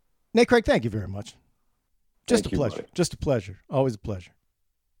 Nate Craig, thank you very much. Just a pleasure. Buddy. Just a pleasure. Always a pleasure.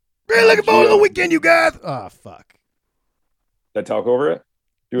 Really looking forward to the weekend, you guys. Oh, fuck. Did I talk over it?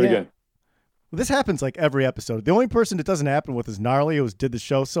 Do it again. Well, this happens like every episode. The only person it doesn't happen with is Gnarly, who did the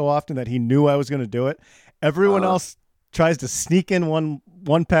show so often that he knew I was going to do it. Everyone else tries to sneak in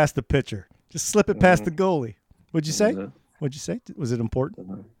one past the pitcher. Just slip it past the goalie. What'd you say? What'd you say? Was it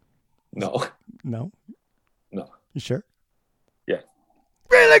important? No. No? No. You sure? Yeah.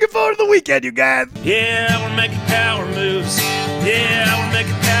 Really looking forward to the weekend, you guys. Yeah, we're making power moves. Yeah, we're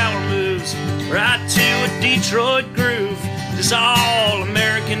making power moves. Right to a Detroit groove. Just all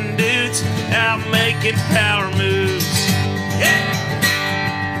American dudes out making power moves. Yeah.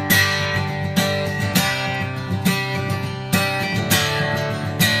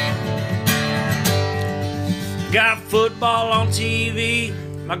 Got football on TV.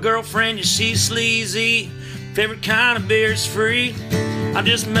 My girlfriend, she's sleazy. Favorite kind of beer is free. I'm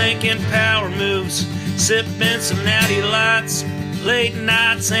just making power moves. Sipping some natty lights. late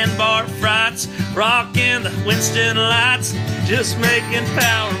nights and bar fights, rocking the Winston lights, just making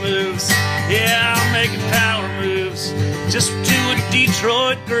power moves. Yeah, I'm making power moves, just to a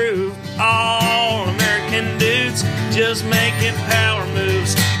Detroit groove. All American dudes, just making power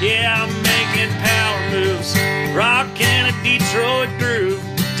moves. Yeah, I'm making power moves, rocking a Detroit groove.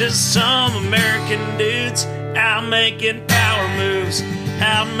 Just some American dudes out making power moves,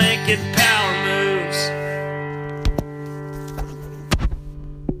 out making power moves.